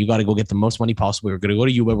 listen, man, you got to go get the most money possible. We're going to go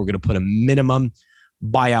to Juve. We're going to put a minimum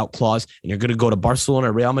buyout clause, and you're going to go to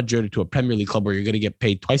Barcelona, Real Madrid, or to a Premier League club where you're going to get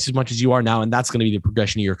paid twice as much as you are now, and that's going to be the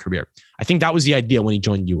progression of your career. I think that was the idea when he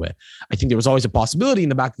joined Juve. I think there was always a possibility in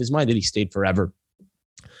the back of his mind that he stayed forever,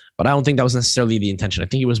 but I don't think that was necessarily the intention. I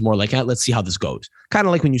think it was more like, let's see how this goes. Kind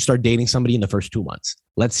of like when you start dating somebody in the first 2 months.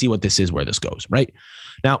 Let's see what this is, where this goes, right?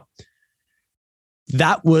 Now,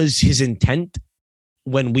 that was his intent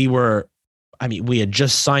when we had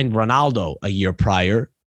just signed Ronaldo a year prior.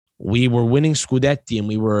 We were winning Scudetti, and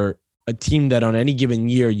we were a team that on any given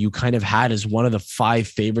year you kind of had as one of the 5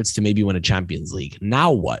 favorites to maybe win a Champions League.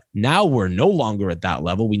 Now what? Now we're no longer at that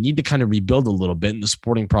level. We need to kind of rebuild a little bit, and the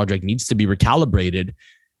sporting project needs to be recalibrated.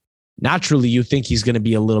 Naturally, you think he's going to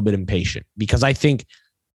be a little bit impatient, because I think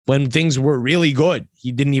when things were really good,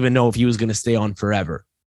 he didn't even know if he was going to stay on forever.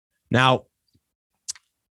 Now,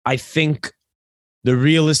 I think the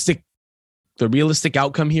realistic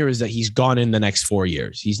outcome here is that he's gone in the next 4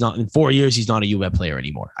 years. He's not in 4 years. He's not a Juve player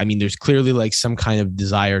anymore. I mean, there's clearly like some kind of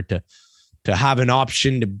desire to have an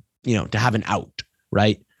option to have an out,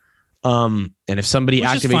 right? And if somebody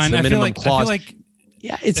activates the minimum clause,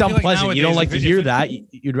 it's unpleasant. You don't like to hear that.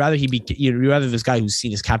 You'd rather this guy who's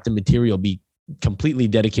seen as captain material be completely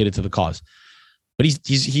dedicated to the cause. But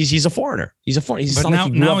he's a foreigner. He's a foreigner. He's not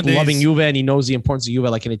like he grew up loving Juve and he knows the importance of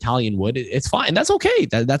Juve like an Italian would. It's fine. That's okay.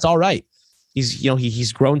 That's all right.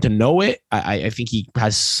 He's grown to know it. I think he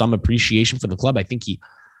has some appreciation for the club. I think he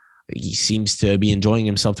seems to be enjoying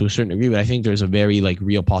himself to a certain degree. But I think there's a very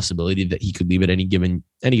real possibility that he could leave at any given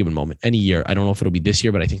moment, any year. I don't know if it'll be this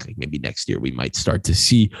year, but I think maybe next year we might start to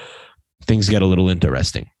see things get a little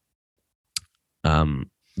interesting. The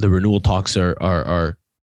renewal talks are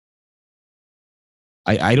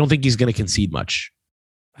I don't think he's going to concede much.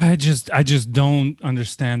 I just don't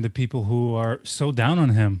understand the people who are so down on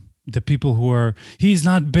him. The people who are, he's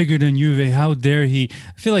not bigger than Juve. How dare he?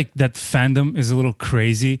 I feel like that fandom is a little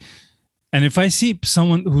crazy. And if I see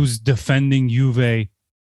someone who's defending Juve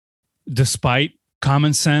despite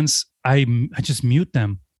common sense, I just mute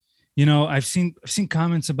them. I've seen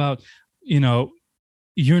comments about, you're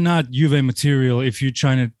not Juve material if you're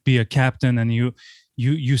trying to be a captain and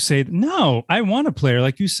you say, no, I want a player.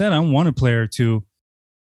 Like you said, I want a player to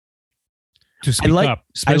speak up.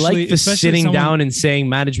 I like the sitting down and saying,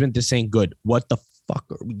 management, this ain't good. What the fuck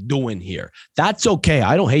are we doing here? That's okay.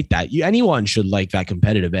 I don't hate that. Anyone should like that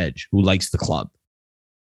competitive edge who likes the club.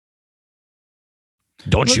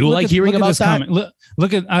 Don't you like hearing about that?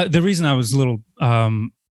 Look at the reason I was a little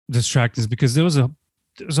distracted is because there was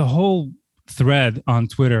a whole thread on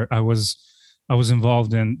Twitter I was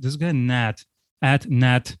involved in. This guy Nat, at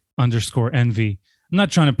Nat_envy. I'm not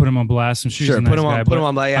trying to put him on blast. I'm sure he's a nice guy, put him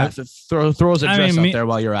on blast. Yeah, throw his address out there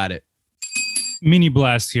while you're at it. Mini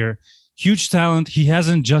blast here. Huge talent. He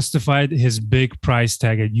hasn't justified his big price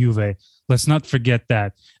tag at Juve. Let's not forget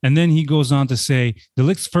that. And then he goes on to say, De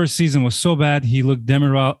Ligt's first season was so bad, he made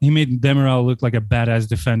Demiral look like a badass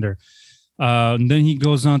defender. And then he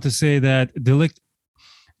goes on to say that De Ligt,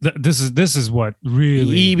 this is what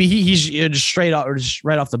really he's just straight out or just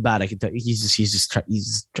right off the bat. I can tell he's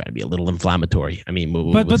trying to be a little inflammatory. I mean, with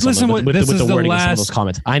the wording of some of those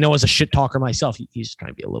comments. I know as a shit talker myself, he's trying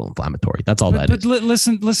to be a little inflammatory. That's all that is. But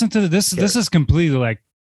listen to this. This is completely like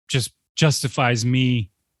just justifies me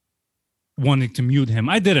wanting to mute him.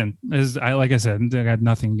 I didn't. Like I said, I got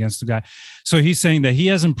nothing against the guy. So he's saying that he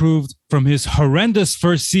has improved from his horrendous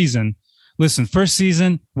first season. Listen, first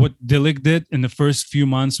season, what De Ligt did in the first few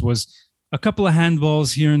months was a couple of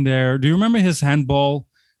handballs here and there. Do you remember his handball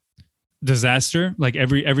disaster? Like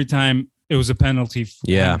every time it was a penalty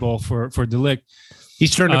handball for De Ligt.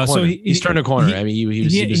 He's turned a corner. He's turned a corner. I mean, he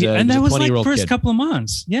was and that was like first kid. Couple of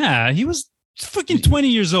months. Yeah, he was freaking 20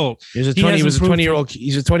 years old. He was a 20-year-old.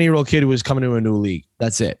 He's a 20-year-old kid who was coming to a new league.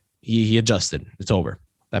 That's it. He adjusted. It's over.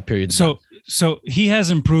 That period. So he has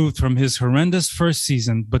improved from his horrendous first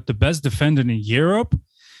season, but the best defender in Europe,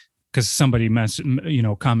 because somebody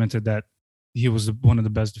commented that he was one of the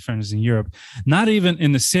best defenders in Europe. Not even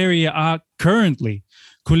in the Serie A currently.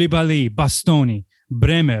 Koulibaly, Bastoni,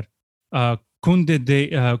 Bremer, Kunde,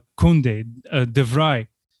 De Vrij.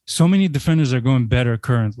 So many defenders are going better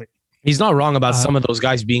currently. He's not wrong about some of those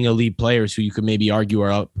guys being elite players who you could maybe argue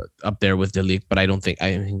are up there with De Ligt, but I think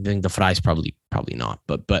De Vrij is probably not.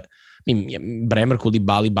 But I mean, Bremer,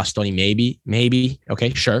 Koulibaly, Bastoni, maybe.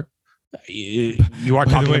 Okay, sure. You are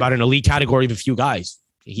talking about an elite category of a few guys.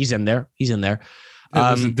 He's in there. De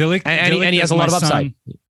Ligt, and he has a lot of upside.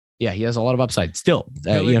 Yeah, he has a lot of upside. Still,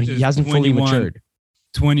 he hasn't fully matured.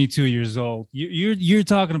 22 years old. You're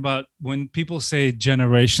talking about when people say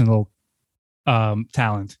generational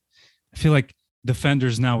talent. I feel like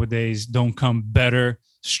defenders nowadays don't come better,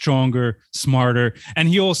 stronger, smarter. And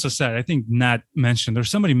he also said, I think Nat mentioned, or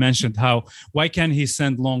somebody mentioned why can't he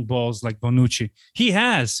send long balls like Bonucci? He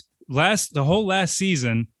has. The whole last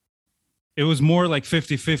season, it was more like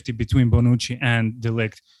 50-50 between Bonucci and De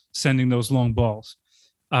Ligt sending those long balls.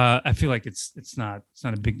 I feel like it's not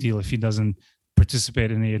a big deal if he doesn't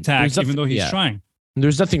participate in the attack, even though he's trying.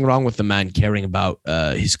 There's nothing wrong with the man caring about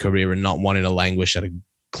his career and not wanting to languish at a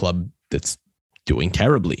club that's doing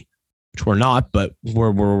terribly, which we're not, but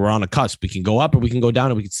we're on a cusp. We can go up or we can go down,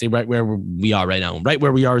 and we can stay right where we are right now. Right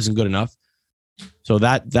where we are isn't good enough. So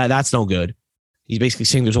that's no good. He's basically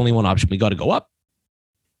saying there's only one option. We got to go up.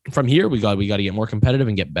 From here, we got to get more competitive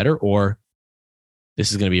and get better, or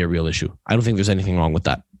this is going to be a real issue. I don't think there's anything wrong with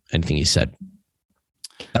that. Anything he said.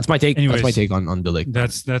 That's my take. Anyways, that's my take on De Ligt.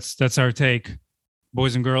 That's our take,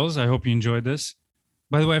 boys and girls. I hope you enjoyed this.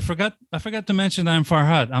 By the way, I forgot to mention that I'm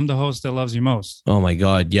Farhad. I'm the host that loves you most. Oh my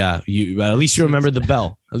God, yeah. At least you remember the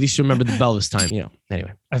bell. At least you remember the bell this time.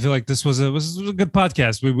 Anyway, I feel like this was a good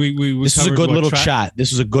podcast. We this was a good little chat.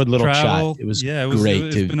 This was a good little chat. It was great.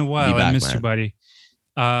 It's been a while. I missed you, buddy.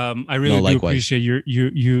 I really do appreciate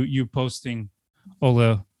you posting all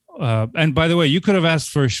the. And by the way, you could have asked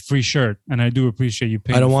for a free shirt, and I do appreciate you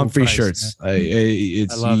paying. I don't want free shirts.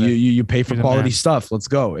 You pay for quality stuff. Let's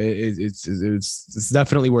go. It's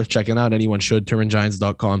definitely worth checking out. Anyone should.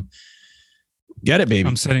 TurinGiants.com. Get it, baby.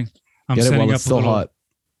 I'm setting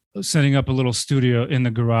up a little studio in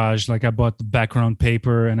the garage. Like, I bought the background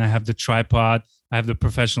paper, and I have the tripod. I have the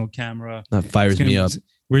professional camera. That fires me up.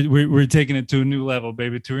 We're taking it to a new level,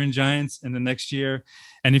 baby. Turin Giants in the next year.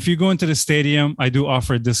 And if you go into the stadium, I do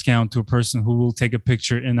offer a discount to a person who will take a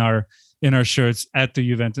picture in our shirts at the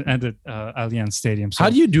Juventus and the Allianz Stadium. So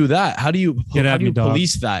how do you do that? How do you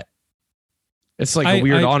police that? It's like a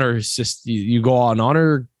weird honor system. You go on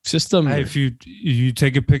honor system. If you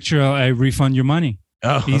take a picture, I refund your money.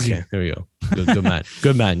 Oh, easy. Okay. There you go. Good man.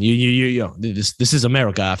 Good man. This is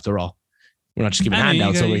America after all. We're not just giving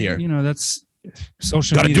handouts over here. That's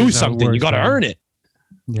social media. You got to do something. You got to earn it.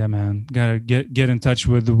 Yeah, man. Gotta get in touch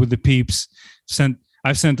with the peeps.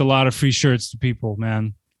 I've sent a lot of free shirts to people,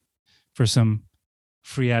 man, for some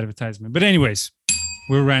free advertisement. But anyways,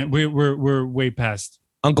 we're way past.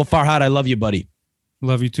 Uncle Farhad, I love you, buddy.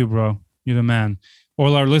 Love you too, bro. You're the man.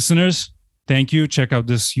 All our listeners, thank you. Check out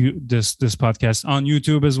this podcast on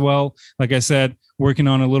YouTube as well. Like I said, working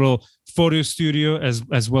on a little photo studio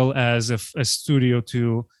as well as a studio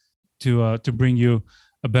to bring you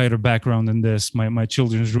a better background than this, my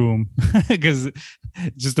children's room, because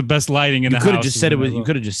just the best lighting in the house. You could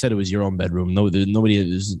have just said it was your own bedroom. No, nobody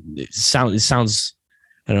is. It sounds.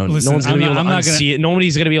 I don't know. Listen, no one's gonna be able to unsee it.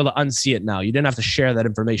 Nobody's gonna be able to unsee it now. You didn't have to share that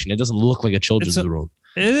information. It doesn't look like a children's room.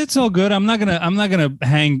 It's all good. I'm not gonna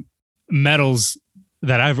hang medals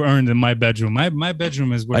that I've earned in my bedroom. My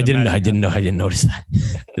bedroom is where I didn't notice that.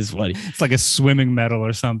 It's funny. It's like a swimming medal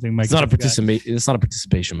or something. It's not a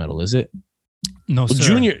participation medal, is it? No, sir.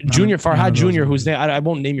 Junior Farhad Junior, who's there. I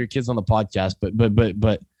won't name your kids on the podcast, but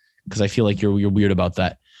because I feel like you're weird about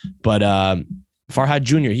that. But Farhad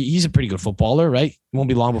Junior, he's a pretty good footballer, right? It won't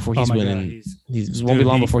be long before he's winning.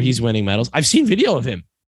 Before he's winning medals. I've seen video of him.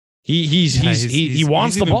 He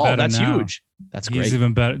wants the ball. That's now. Huge. That's great. He's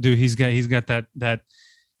even better, dude. He's got that.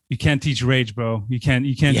 You can't teach rage, bro. You can't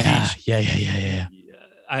teach. Yeah.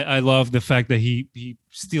 I love the fact that he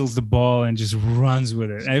steals the ball and just runs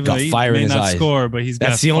with it. Got fire in his eyes. Score, but he's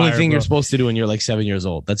that's the only thing you're supposed to do when you're like 7 years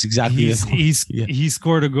old. That's exactly. He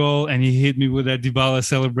scored a goal and he hit me with that Dybala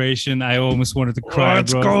celebration. I almost wanted to cry.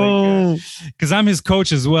 Let's go. Because I'm his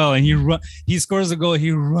coach as well, and he scores a goal.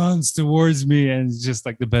 He runs towards me, and it's just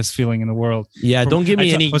like the best feeling in the world. Yeah, don't give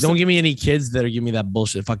me any kids that are giving me that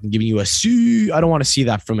bullshit. Fucking giving you a I don't want to see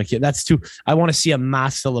that from a kid. That's too. I want to see a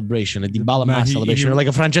mass celebration, a Dybala mass celebration, or like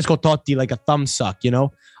a Francesco Totti, like a thumb suck. You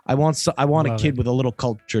know, I want a kid with a little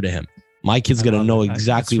culture to him. My kid's gonna know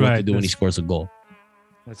exactly what to do when he scores a goal.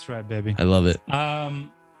 That's right, baby. I love it.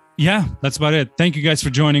 Yeah, that's about it. Thank you guys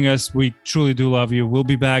for joining us. We truly do love you. We'll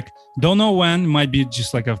be back. Don't know when. It might be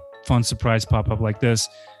just like a fun surprise pop-up like this.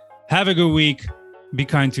 Have a good week. Be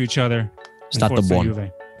kind to each other. Stato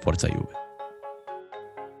buono. Forza Juve.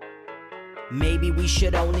 Maybe we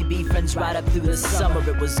should only be friends right up through the summer.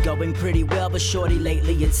 It was going pretty well, but shorty,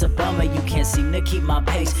 lately it's a bummer. You can't seem to keep my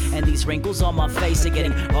pace, and these wrinkles on my face are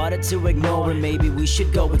getting harder to ignore. And maybe we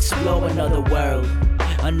should go explore another world.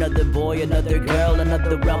 Another boy, another girl,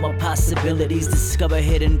 another realm of possibilities. Discover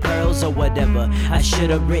hidden pearls or whatever. I should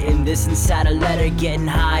have written this inside a letter. Getting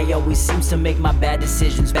high always seems to make my bad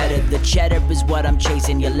decisions better. The cheddar is what I'm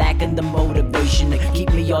chasing. You're lacking the motivation to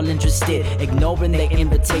keep me all interested. Ignoring the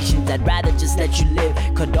invitations, I'd rather just let you live.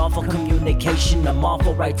 Cut off all communication, I'm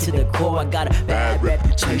awful right to the core. I got a bad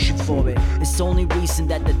reputation for it. It's only recent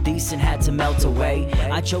that the decent had to melt away.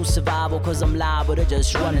 I chose survival cause I'm liable to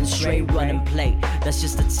just running straight, run and play. That's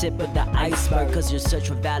just the tip of the iceberg, cause your search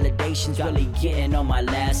for validation's really getting on my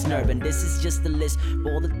last nerve. And this is just a list of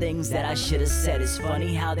all the things that I should have said. It's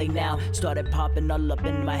funny how they now started popping all up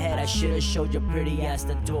in my head. I should have showed your pretty ass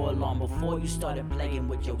the door long before you started playing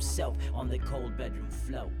with yourself on the cold bedroom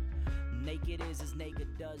floor. Naked is as naked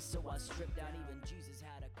does, so I stripped out. Even Jesus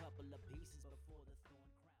had a